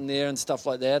hallelujahs in there and stuff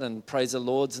like that, and praise the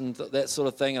Lords and that sort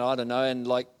of thing. And I don't know, and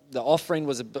like the offering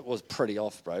was pretty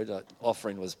off, bro. The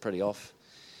offering was pretty off.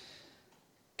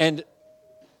 And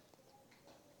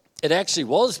it actually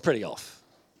was pretty off.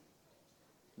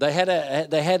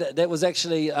 That was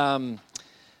actually, I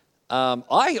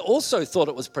also thought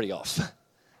it was pretty off,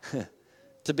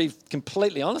 to be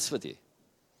completely honest with you.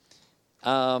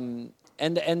 And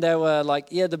they were like,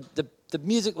 yeah, the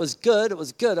music was good. It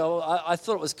was good. I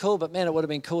thought it was cool, but man, it would have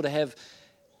been cool to have.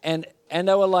 And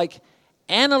they were like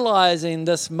analyzing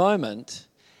this moment.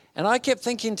 And I kept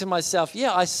thinking to myself,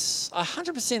 yeah, I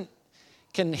 100%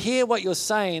 can hear what you're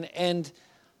saying. And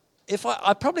if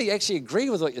I probably actually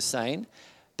agree with what you're saying.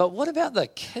 But what about the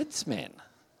kids, man?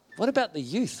 What about the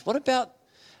youth? What about,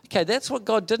 okay, that's what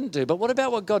God didn't do. But what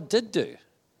about what God did do?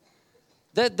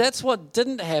 That's what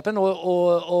didn't happen,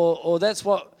 or that's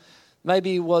what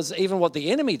maybe was even what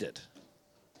the enemy did.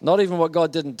 Not even what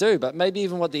God didn't do, but maybe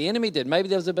even what the enemy did. Maybe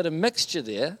there was a bit of mixture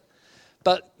there.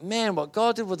 But man, what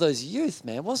God did with those youth,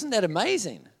 man, wasn't that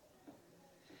amazing?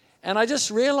 And I just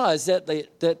realized that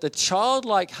the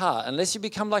childlike heart, unless you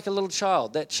become like a little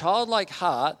child, that childlike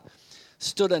heart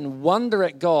stood in wonder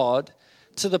at God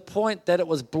to the point that it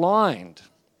was blind.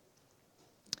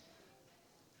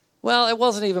 Well, it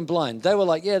wasn't even blind. They were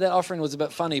like, yeah, that offering was a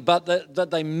bit funny, but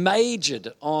they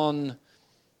majored on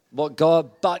what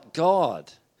God, but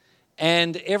God.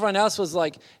 And everyone else was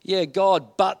like, yeah,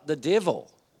 God, but the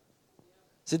devil.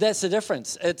 See, that's the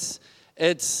difference. It's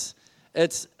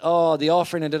the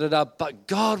offering and da-da-da, but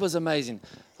God was amazing.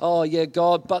 Oh, yeah,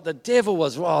 God, but the devil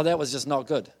was, that was just not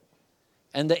good.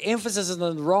 And the emphasis is in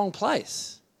the wrong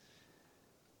place.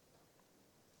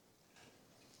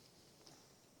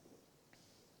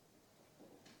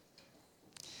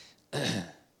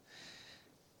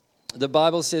 The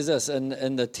Bible says this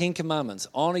in the 10 Commandments,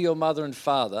 honor your mother and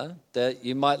father that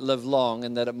you might live long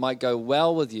and that it might go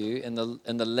well with you in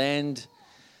the land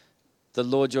the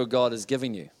Lord your God is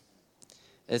giving you.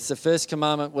 It's the first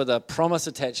commandment with a promise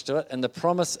attached to it, and the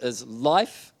promise is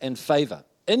life and favor.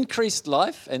 Increased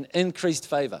life and increased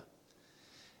favor.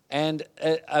 And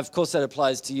of course that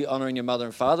applies to you honoring your mother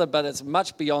and father, but it's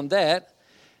much beyond that.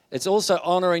 It's also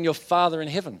honoring your Father in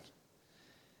heaven.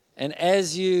 And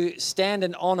as you stand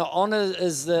in honor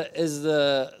is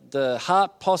the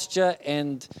heart posture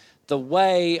and the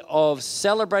way of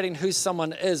celebrating who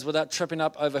someone is without tripping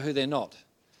up over who they're not.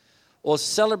 Or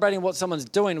celebrating what someone's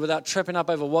doing without tripping up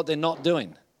over what they're not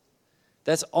doing.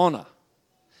 That's honor.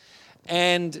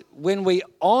 And when we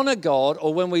honor God,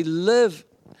 or when we live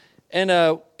in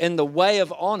the way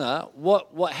of honor,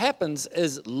 what happens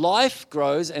is life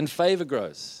grows and favor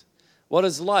grows. What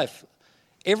is life?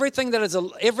 Everything that is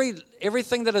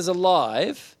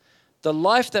alive, the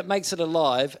life that makes it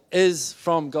alive is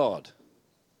from God.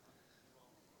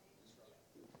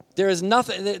 There is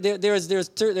nothing.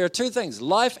 There are two things: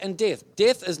 life and death.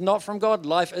 Death is not from God.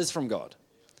 Life is from God.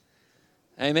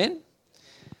 Amen.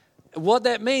 What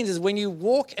that means is when you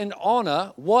walk in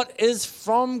honor, what is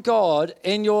from God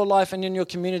in your life and in your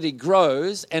community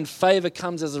grows, and favor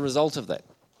comes as a result of that.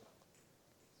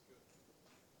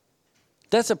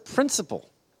 That's a principle.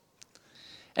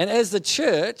 And as the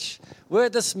church, we're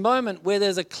at this moment where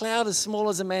there's a cloud as small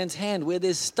as a man's hand, where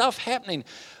there's stuff happening,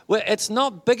 where it's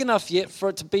not big enough yet for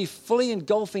it to be fully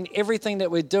engulfing everything that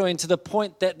we're doing, to the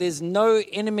point that there's no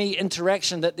enemy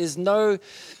interaction, that there's no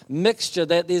mixture,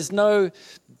 that there's no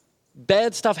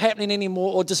bad stuff happening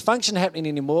anymore or dysfunction happening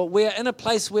anymore. We're in a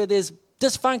place where there's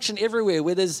dysfunction everywhere,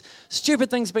 where there's stupid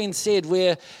things being said,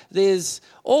 where there's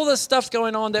all this stuff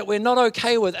going on that we're not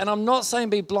okay with. And I'm not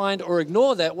saying be blind or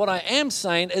ignore that. What I am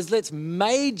saying is let's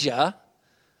major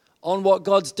on what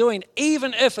God's doing,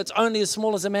 even if it's only as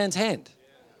small as a man's hand.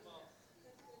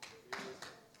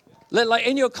 Like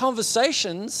in your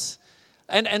conversations,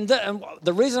 and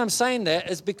the reason I'm saying that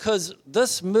is because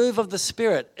this move of the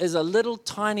Spirit is a little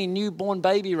tiny newborn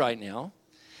baby right now.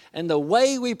 And the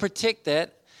way we protect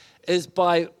that is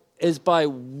by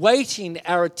weighting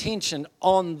our attention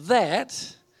on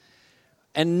that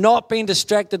and not being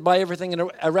distracted by everything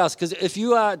around us. Because if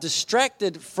you are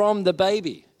distracted from the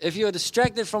baby, if you are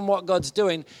distracted from what God's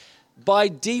doing, by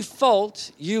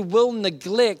default, you will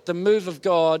neglect the move of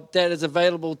God that is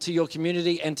available to your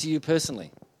community and to you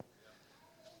personally.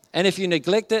 And if you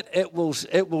neglect it, it will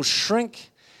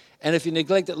shrink. And if you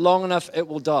neglect it long enough, it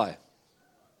will die.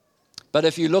 But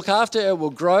if you look after it, it will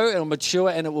grow, it will mature,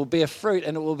 and it will bear fruit,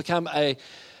 and it will become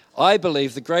I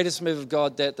believe, the greatest move of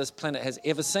God that this planet has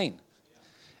ever seen.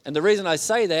 And the reason I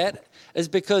say that is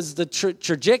because the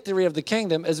trajectory of the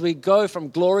kingdom is we go from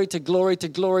glory to glory to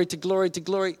glory to glory to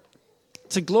glory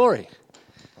to glory.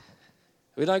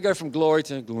 We don't go from glory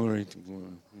to glory to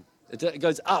glory. It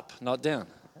goes up, not down.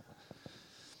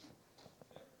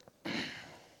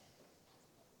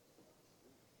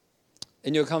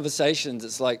 in your conversations,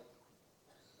 it's like,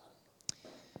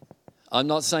 I'm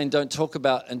not saying don't talk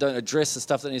about and don't address the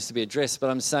stuff that needs to be addressed, but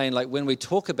I'm saying, like, when we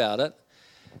talk about it,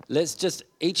 let's just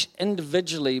each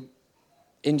individually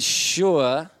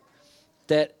ensure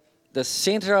that the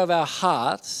center of our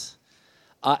hearts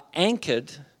are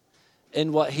anchored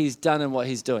in what he's done and what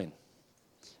he's doing.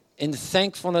 In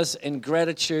thankfulness, in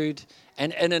gratitude,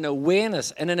 and in an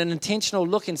awareness, and in an intentional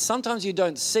look. And sometimes you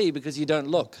don't see because you don't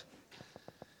look.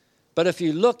 But if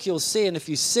you look, you'll see, and if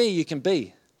you see, you can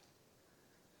be.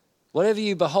 Whatever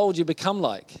you behold, you become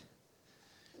like.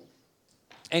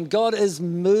 And God is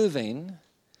moving.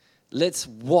 Let's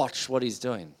watch what he's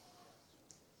doing.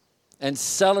 And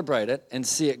celebrate it and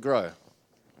see it grow.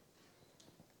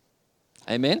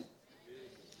 Amen?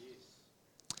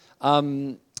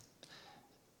 I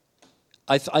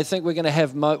think we're going to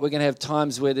have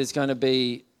times where there's going to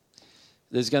be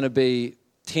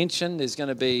tension, there's going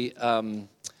to be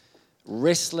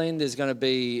wrestling, there's going to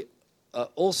be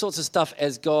all sorts of stuff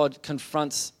as God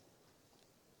confronts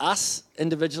us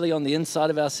individually on the inside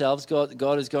of ourselves.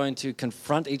 God is going to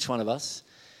confront each one of us,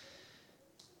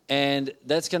 and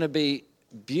that's going to be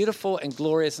beautiful and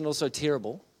glorious and also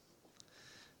terrible,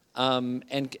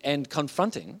 and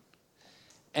confronting.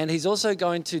 And he's also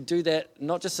going to do that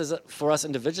not just for us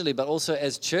individually, but also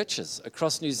as churches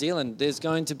across New Zealand. There's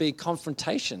going to be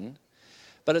confrontation,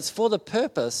 but it's for the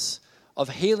purpose of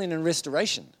healing and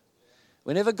restoration.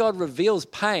 Whenever God reveals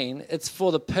pain, it's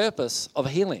for the purpose of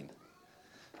healing.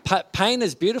 Pain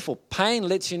is beautiful. Pain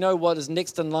lets you know what is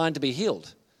next in line to be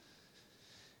healed.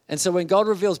 And so when God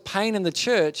reveals pain in the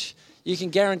church, you can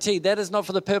guarantee that is not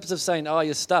for the purpose of saying, oh,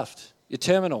 you're stuffed, you're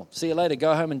terminal, see you later,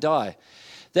 go home and die.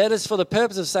 That is for the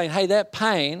purpose of saying, hey, that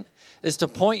pain is to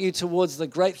point you towards the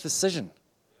great physician.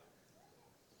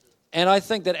 And I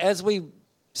think that as we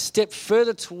step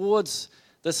further towards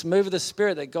this move of the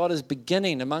Spirit that God is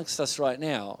beginning amongst us right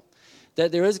now,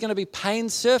 that there is going to be pain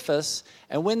surface,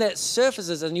 and when that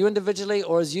surfaces, as you individually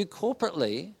or as you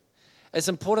corporately, it's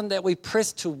important that we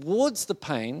press towards the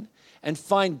pain and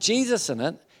find Jesus in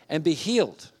it and be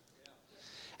healed.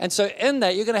 And so in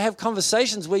that, you're going to have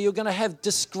conversations where you're going to have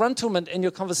disgruntlement in your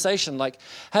conversation. Like,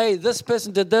 hey, this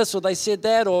person did this, or they said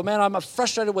that, or man, I'm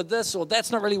frustrated with this, or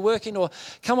that's not really working, or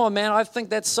come on, man, I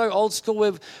think that's so old school.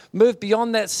 We've moved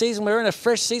beyond that season. We're in a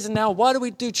fresh season now. Why do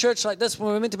we do church like this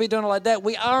when we're meant to be doing it like that?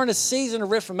 We are in a season of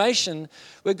reformation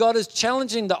where God is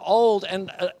challenging the old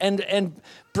and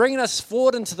bringing us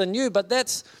forward into the new. But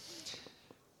that's,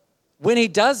 when he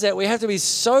does that, we have to be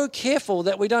so careful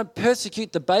that we don't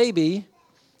persecute the baby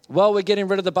while we're getting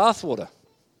rid of the bathwater.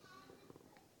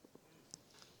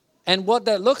 And what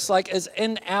that looks like is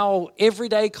in our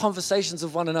everyday conversations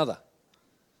with one another.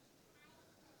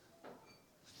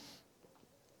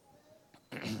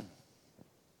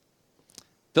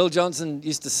 Bill Johnson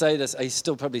used to say this, he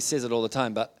still probably says it all the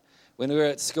time, but when we were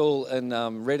at school in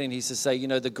Reading, he used to say, you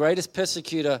know, the greatest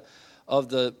persecutor of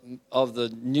the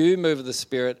new move of the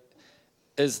Spirit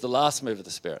is the last move of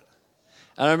the Spirit.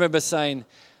 And I remember saying,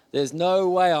 there's no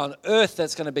way on earth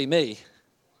that's going to be me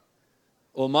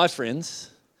or my friends.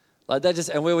 Like that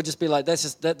and we would just be like,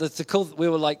 that's the cool. We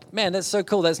were like, man, that's so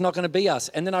cool. That's not going to be us.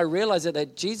 And then I realized that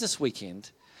at Jesus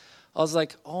weekend, I was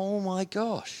like, oh my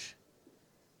gosh.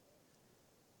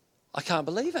 I can't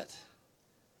believe it.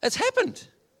 It's happened.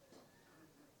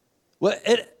 Well,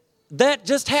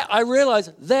 I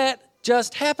realized that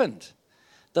just happened.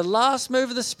 The last move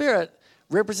of the Spirit,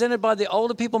 represented by the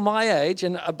older people my age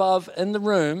and above in the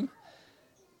room,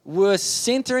 were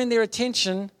centering their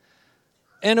attention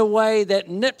in a way that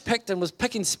nitpicked and was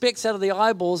picking specks out of the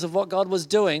eyeballs of what God was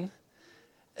doing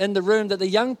in the room, that the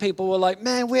young people were like,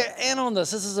 man, we're in on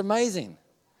this. This is amazing.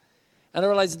 And I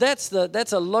realized that's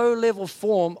a low-level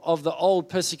form of the old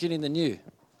persecuting the new.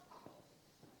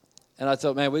 And I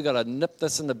thought, man, we've got to nip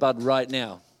this in the bud right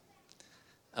now.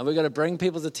 And we've got to bring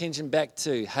people's attention back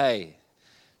to, hey,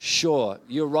 sure,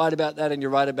 you're right about that and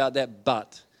you're right about that,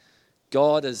 but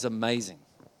God is amazing.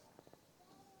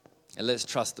 And let's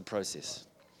trust the process.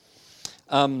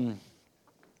 I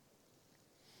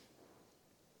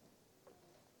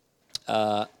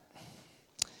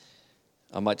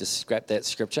might just scrap that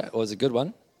scripture. It was a good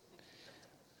one.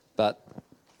 But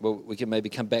we can maybe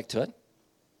come back to it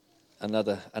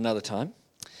another time.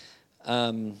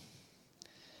 I'm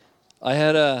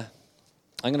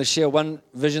going to share one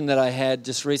vision that I had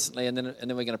just recently, and then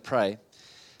we're going to pray.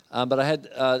 But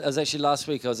it was actually last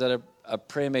week. I was at a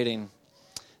prayer meeting.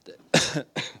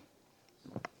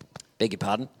 Beg your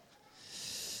pardon.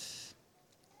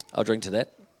 I'll drink to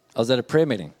that. I was at a prayer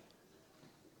meeting.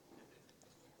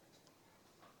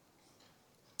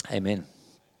 Amen.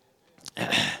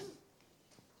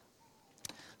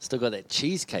 Still got that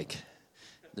cheesecake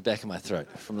in the back of my throat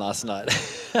from last night.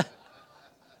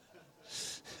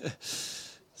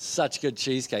 Such good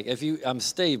cheesecake.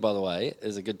 Steve, by the way,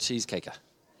 is a good cheesecaker.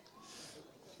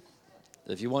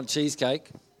 If you want cheesecake,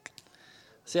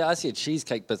 I see a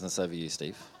cheesecake business over you,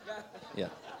 Steve. Yeah.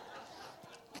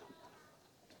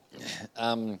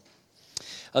 I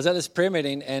was at this prayer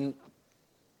meeting and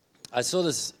I saw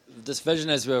this vision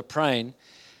as we were praying,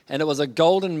 and it was a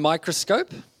golden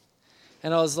microscope.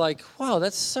 And I was like, wow,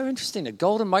 that's so interesting, a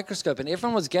golden microscope. And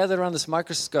everyone was gathered around this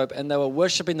microscope and they were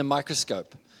worshiping the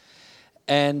microscope.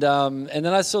 And then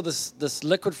I saw this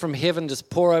liquid from heaven just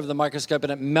pour over the microscope,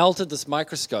 and it melted this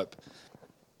microscope.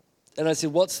 And I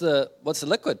said, what's the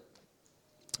liquid?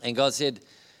 And God said,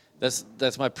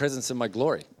 that's my presence and my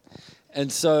glory.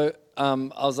 And so I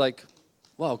was like,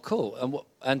 wow, cool.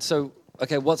 And so,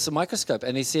 okay, what's the microscope?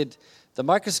 And he said, the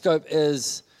microscope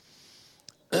is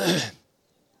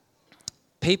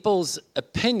people's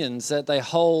opinions that they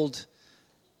hold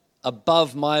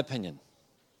above my opinion.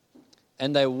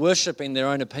 And they're worshiping their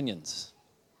own opinions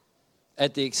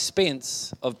at the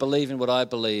expense of believing what I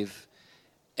believe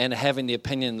and having the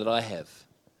opinion that I have.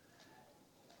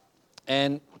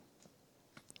 And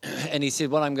he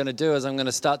said, what I'm going to do is I'm going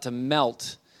to start to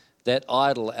melt that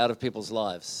idol out of people's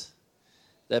lives.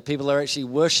 That people are actually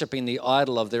worshiping the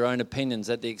idol of their own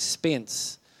opinions at the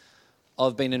expense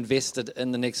of being invested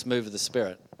in the next move of the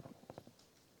Spirit.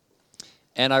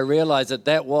 And I realized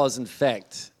that was, in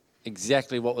fact,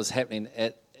 exactly what was happening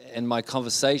in my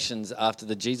conversations after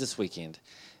the Jesus weekend,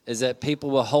 is that people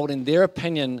were holding their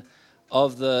opinion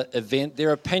of the event,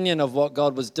 their opinion of what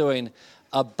God was doing,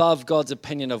 above God's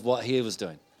opinion of what He was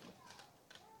doing.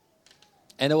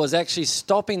 And it was actually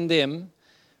stopping them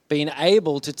being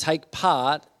able to take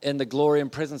part in the glory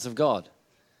and presence of God.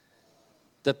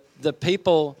 The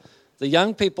people, the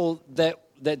young people that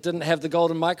didn't have the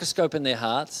golden microscope in their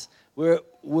hearts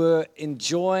were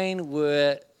enjoying,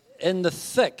 were in the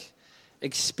thick,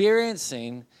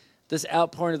 experiencing this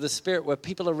outpouring of the Spirit, where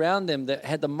people around them that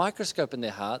had the microscope in their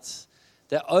hearts,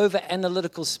 that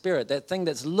over-analytical spirit, that thing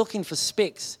that's looking for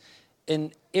specks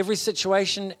in every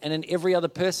situation and in every other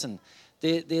person.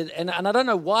 And I don't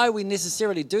know why we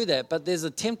necessarily do that, but there's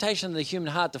a temptation in the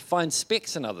human heart to find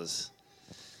specks in others.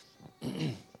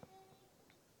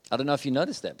 I don't know if you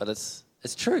noticed that, but it's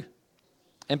true.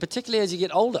 And particularly as you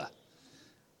get older.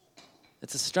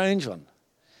 It's a strange one.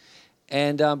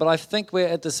 And but I think we're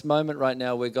at this moment right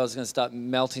now where God's going to start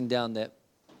melting down that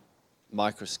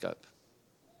microscope.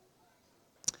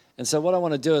 And so what I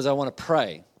want to do is I want to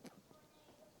pray.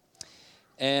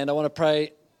 And I want to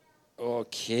pray,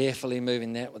 carefully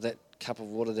moving that with that cup of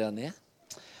water down there.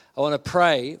 I want to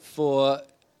pray for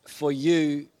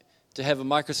you to have a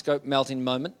microscope melting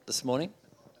moment this morning.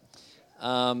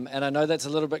 And I know that's a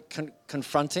little bit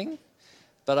confronting,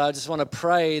 but I just want to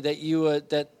pray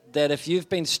that that if you've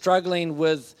been struggling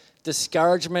with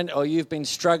discouragement, or you've been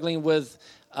struggling with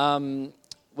when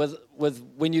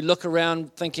you look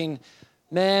around thinking,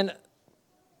 man,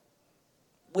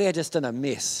 we're just in a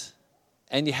mess,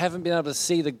 and you haven't been able to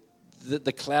see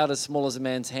the cloud as small as a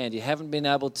man's hand. You haven't been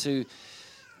able to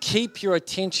keep your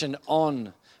attention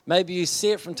on. Maybe you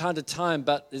see it from time to time,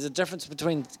 but there's a difference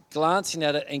between glancing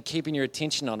at it and keeping your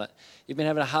attention on it. You've been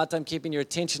having a hard time keeping your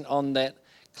attention on that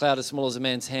cloud as small as a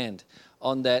man's hand,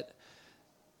 on the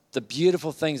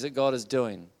beautiful things that God is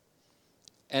doing.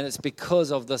 And it's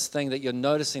because of this thing that you're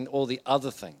noticing all the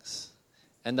other things,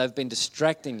 and they've been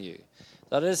distracting you.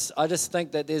 I just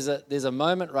think that there's a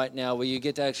moment right now where you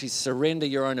get to actually surrender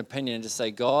your own opinion and just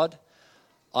say, God,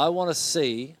 I want to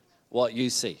see what you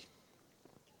see.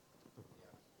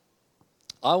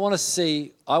 I want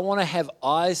to have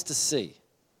eyes to see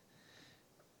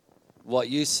what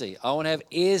you see. I want to have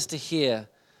ears to hear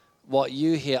what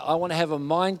you hear. I want to have a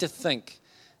mind to think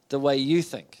the way you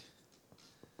think.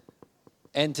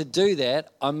 And to do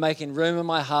that, I'm making room in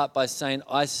my heart by saying,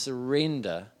 I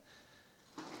surrender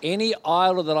any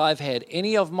idol that I've had,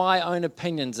 any of my own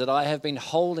opinions that I have been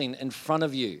holding in front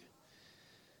of you,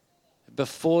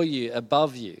 before you,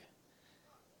 above you,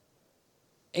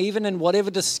 even in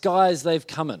whatever disguise they've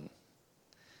come in,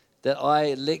 that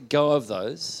I let go of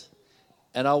those,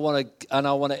 and I want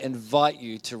to invite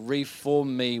you to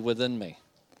reform me within me,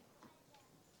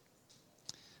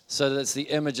 so that it's the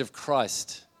image of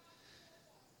Christ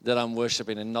that I'm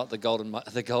worshiping, and not the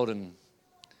golden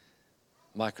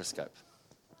microscope.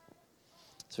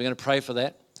 So we're going to pray for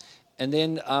that, and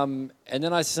then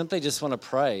I simply just want to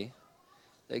pray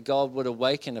that God would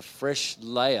awaken a fresh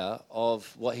layer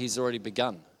of what He's already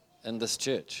begun in this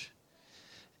church.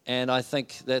 And I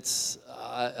think that's,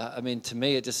 to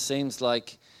me, it just seems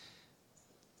like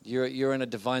You're in a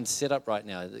divine setup right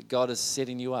now. That God is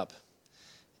setting you up,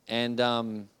 and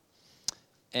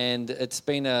it's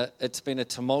been a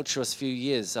tumultuous few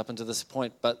years up until this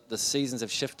point, but the seasons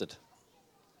have shifted,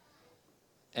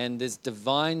 and there's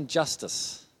divine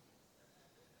justice,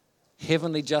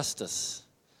 heavenly justice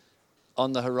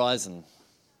on the horizon.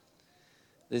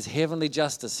 There's heavenly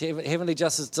justice. Heavenly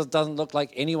justice doesn't look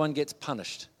like anyone gets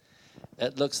punished.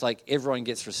 It looks like everyone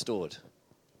gets restored.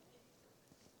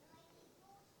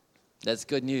 That's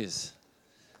good news.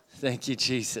 Thank you,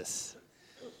 Jesus.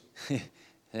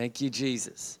 Thank you,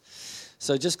 Jesus.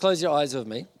 So just close your eyes with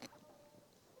me.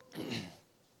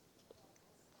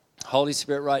 Holy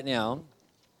Spirit, right now,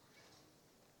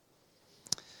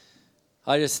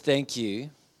 I just thank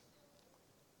you,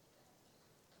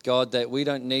 God, that we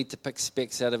don't need to pick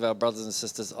specks out of our brothers and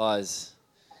sisters' eyes,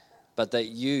 but that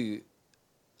you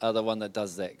are the one that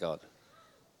does that, God.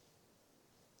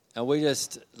 And we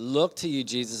just look to you,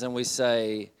 Jesus, and we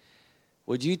say,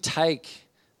 would you take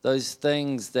those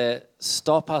things that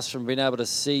stop us from being able to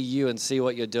see you and see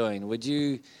what you're doing? Would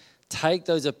you take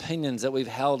those opinions that we've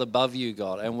held above you,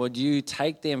 God, and would you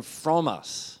take them from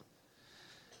us?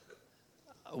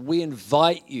 We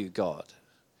invite you, God.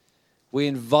 We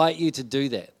invite you to do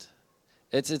that.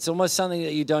 It's almost something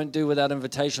that you don't do without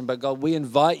invitation, but God, we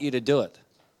invite you to do it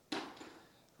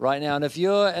right now. And if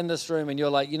you're in this room and you're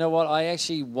like, you know what, I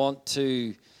actually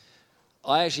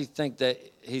think that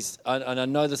and I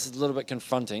know this is a little bit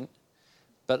confronting,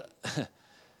 but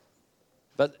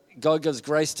God gives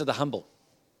grace to the humble.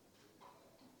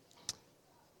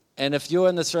 And if you're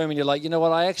in this room and you're like, you know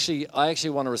what, I actually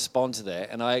want to respond to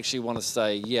that, and I actually want to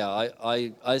say, yeah,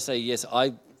 I say yes,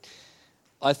 I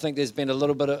think there's been a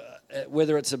little bit of,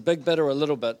 whether it's a big bit or a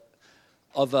little bit,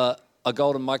 of a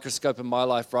golden microscope in my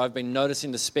life where I've been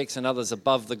noticing the specks in others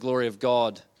above the glory of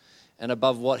God and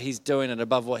above what he's doing and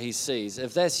above what he sees.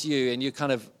 If that's you and you're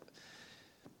kind of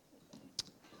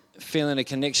feeling a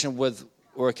connection with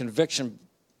or a conviction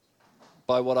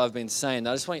by what I've been saying,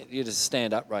 I just want you to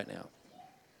stand up right now.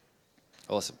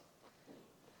 Awesome.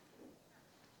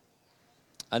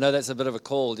 I know that's a bit of a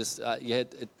call. Just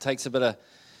it takes a bit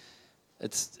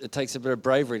of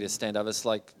bravery to stand up. It's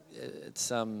like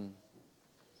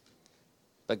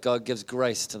but God gives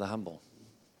grace to the humble.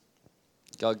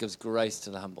 God gives grace to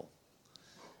the humble.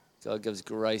 God gives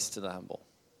grace to the humble.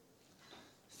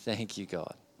 Thank you,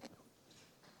 God.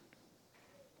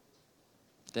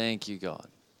 Thank you, God.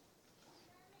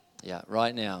 Yeah,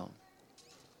 right now,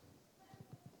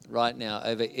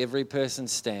 over every person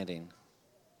standing,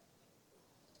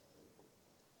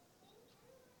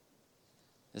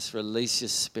 just release your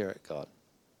spirit, God.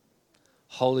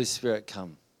 Holy Spirit,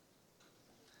 come.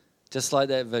 Just like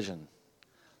that vision.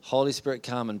 Holy Spirit,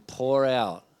 come and pour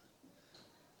out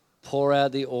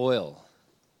the oil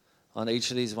on each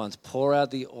of these ones. Pour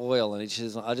out the oil on each of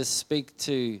these ones. I just speak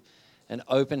to an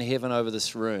open heaven over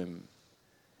this room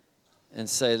and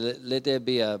say, let there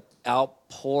be a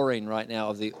outpouring right now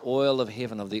of the oil of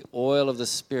heaven, of the oil of the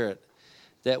Spirit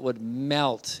that would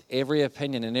melt every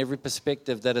opinion and every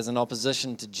perspective that is in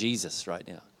opposition to Jesus right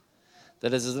now,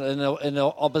 that is in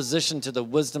opposition to the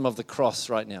wisdom of the cross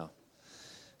right now.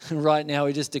 Right now,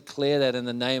 we just declare that in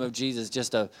the name of Jesus,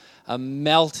 just a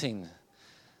melting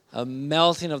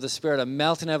of the Spirit, a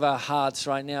melting of our hearts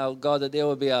right now, God, that there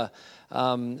will be a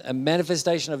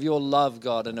manifestation of your love,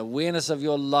 God, an awareness of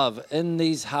your love in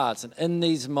these hearts and in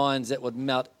these minds that would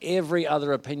melt every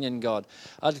other opinion, God.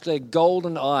 I declare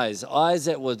golden eyes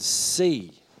that would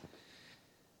see,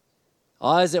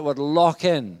 eyes that would lock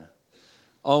in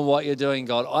on what you're doing,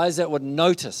 God, eyes that would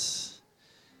notice.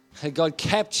 God,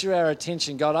 capture our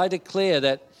attention. God, I declare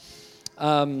that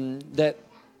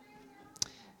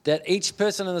that each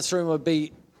person in this room would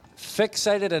be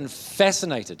fixated and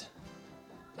fascinated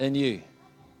in you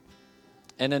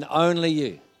and in only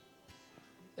you.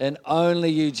 And only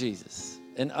you, Jesus.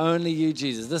 And only you,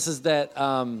 Jesus. This is that,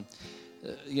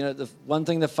 the one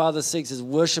thing the Father seeks is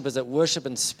worship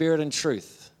in spirit and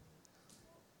truth.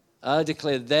 I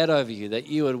declare that over you, that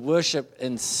you would worship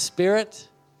in spirit,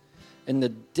 in the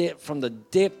depth, from the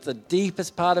depth, the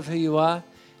deepest part of who you are,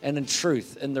 and in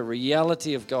truth, in the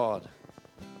reality of God.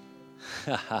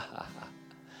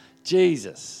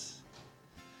 Jesus.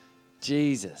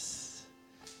 Jesus.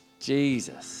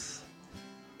 Jesus.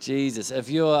 Jesus. If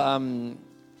you're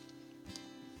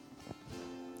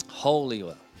holy,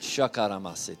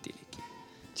 Jesus.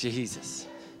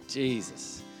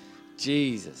 Jesus.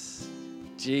 Jesus.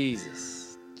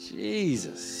 Jesus.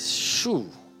 Jesus. Shoo.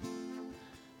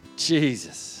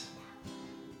 Jesus.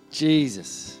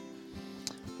 Jesus.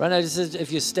 Right now, just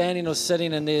if you're standing or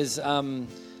sitting and there's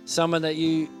someone that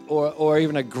you, or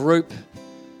even a group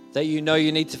that you know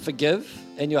you need to forgive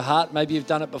in your heart. Maybe you've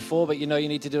done it before, but you know you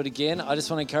need to do it again. I just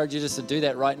want to encourage you just to do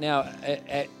that right now,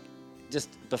 just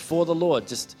before the Lord.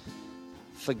 Just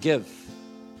forgive.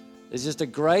 There's just a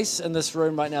grace in this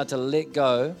room right now to let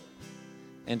go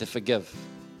and to forgive.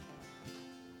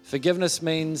 Forgiveness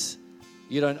means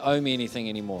you don't owe me anything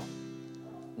anymore.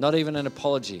 Not even an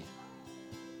apology,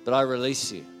 but I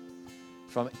release you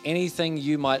from anything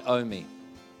you might owe me.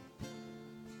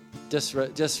 Just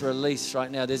release right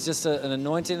now. There's just an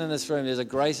anointing in this room. There's a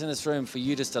grace in this room for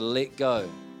you just to let go.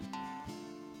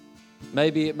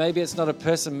 Maybe it's not a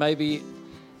person. Maybe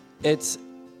it's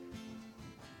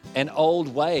an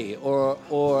old way or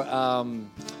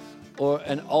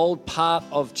an old part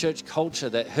of church culture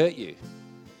that hurt you.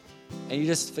 And you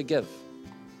just forgive.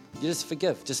 You just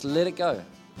forgive. Just let it go.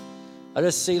 I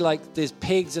just see like there's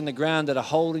pegs in the ground that are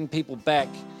holding people back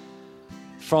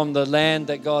from the land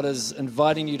that God is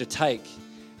inviting you to take.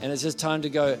 And it's just time to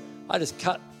go, I just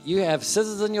cut. You have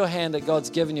scissors in your hand that God's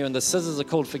given you, and the scissors are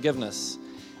called forgiveness.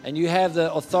 And you have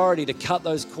the authority to cut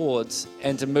those cords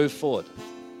and to move forward.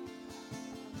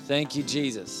 Thank you,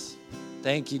 Jesus.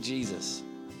 Thank you, Jesus.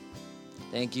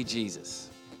 Thank you, Jesus.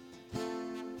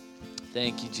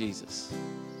 Thank you, Jesus.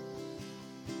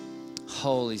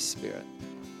 Holy Spirit.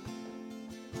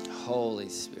 Holy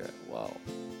Spirit. Wow.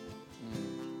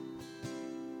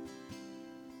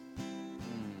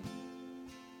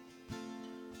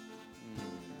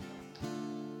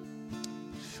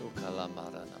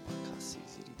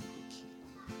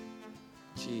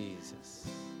 Jesus.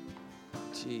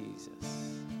 Jesus.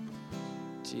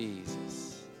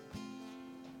 Jesus.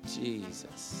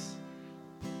 Jesus.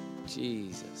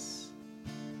 Jesus.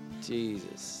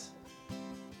 Jesus.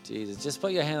 Jesus. Just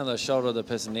put your hand on the shoulder of the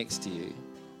person next to you.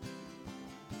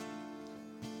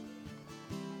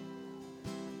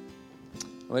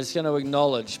 We're just going to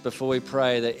acknowledge before we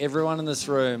pray that everyone in this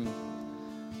room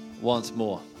wants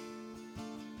more.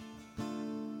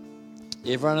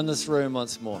 Everyone in this room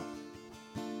wants more.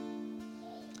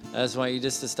 I just want you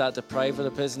just to start to pray for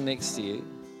the person next to you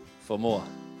for more.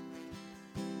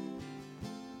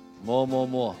 More, more,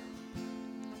 more.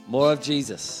 More of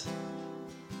Jesus.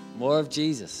 More of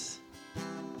Jesus.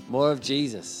 More of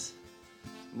Jesus.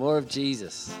 More of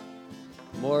Jesus.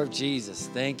 More of Jesus.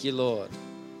 Thank you, Lord.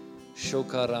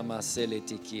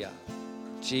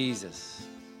 Jesus.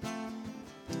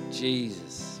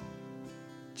 Jesus.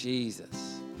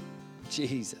 Jesus.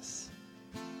 Jesus.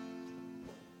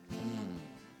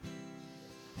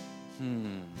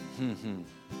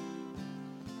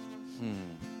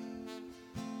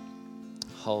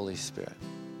 Holy Spirit.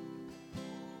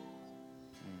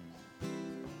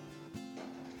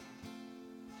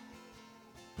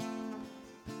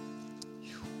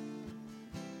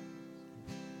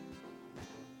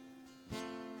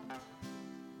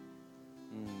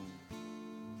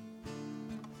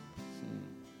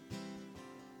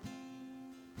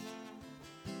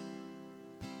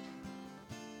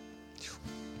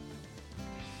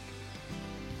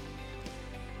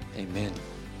 Amen.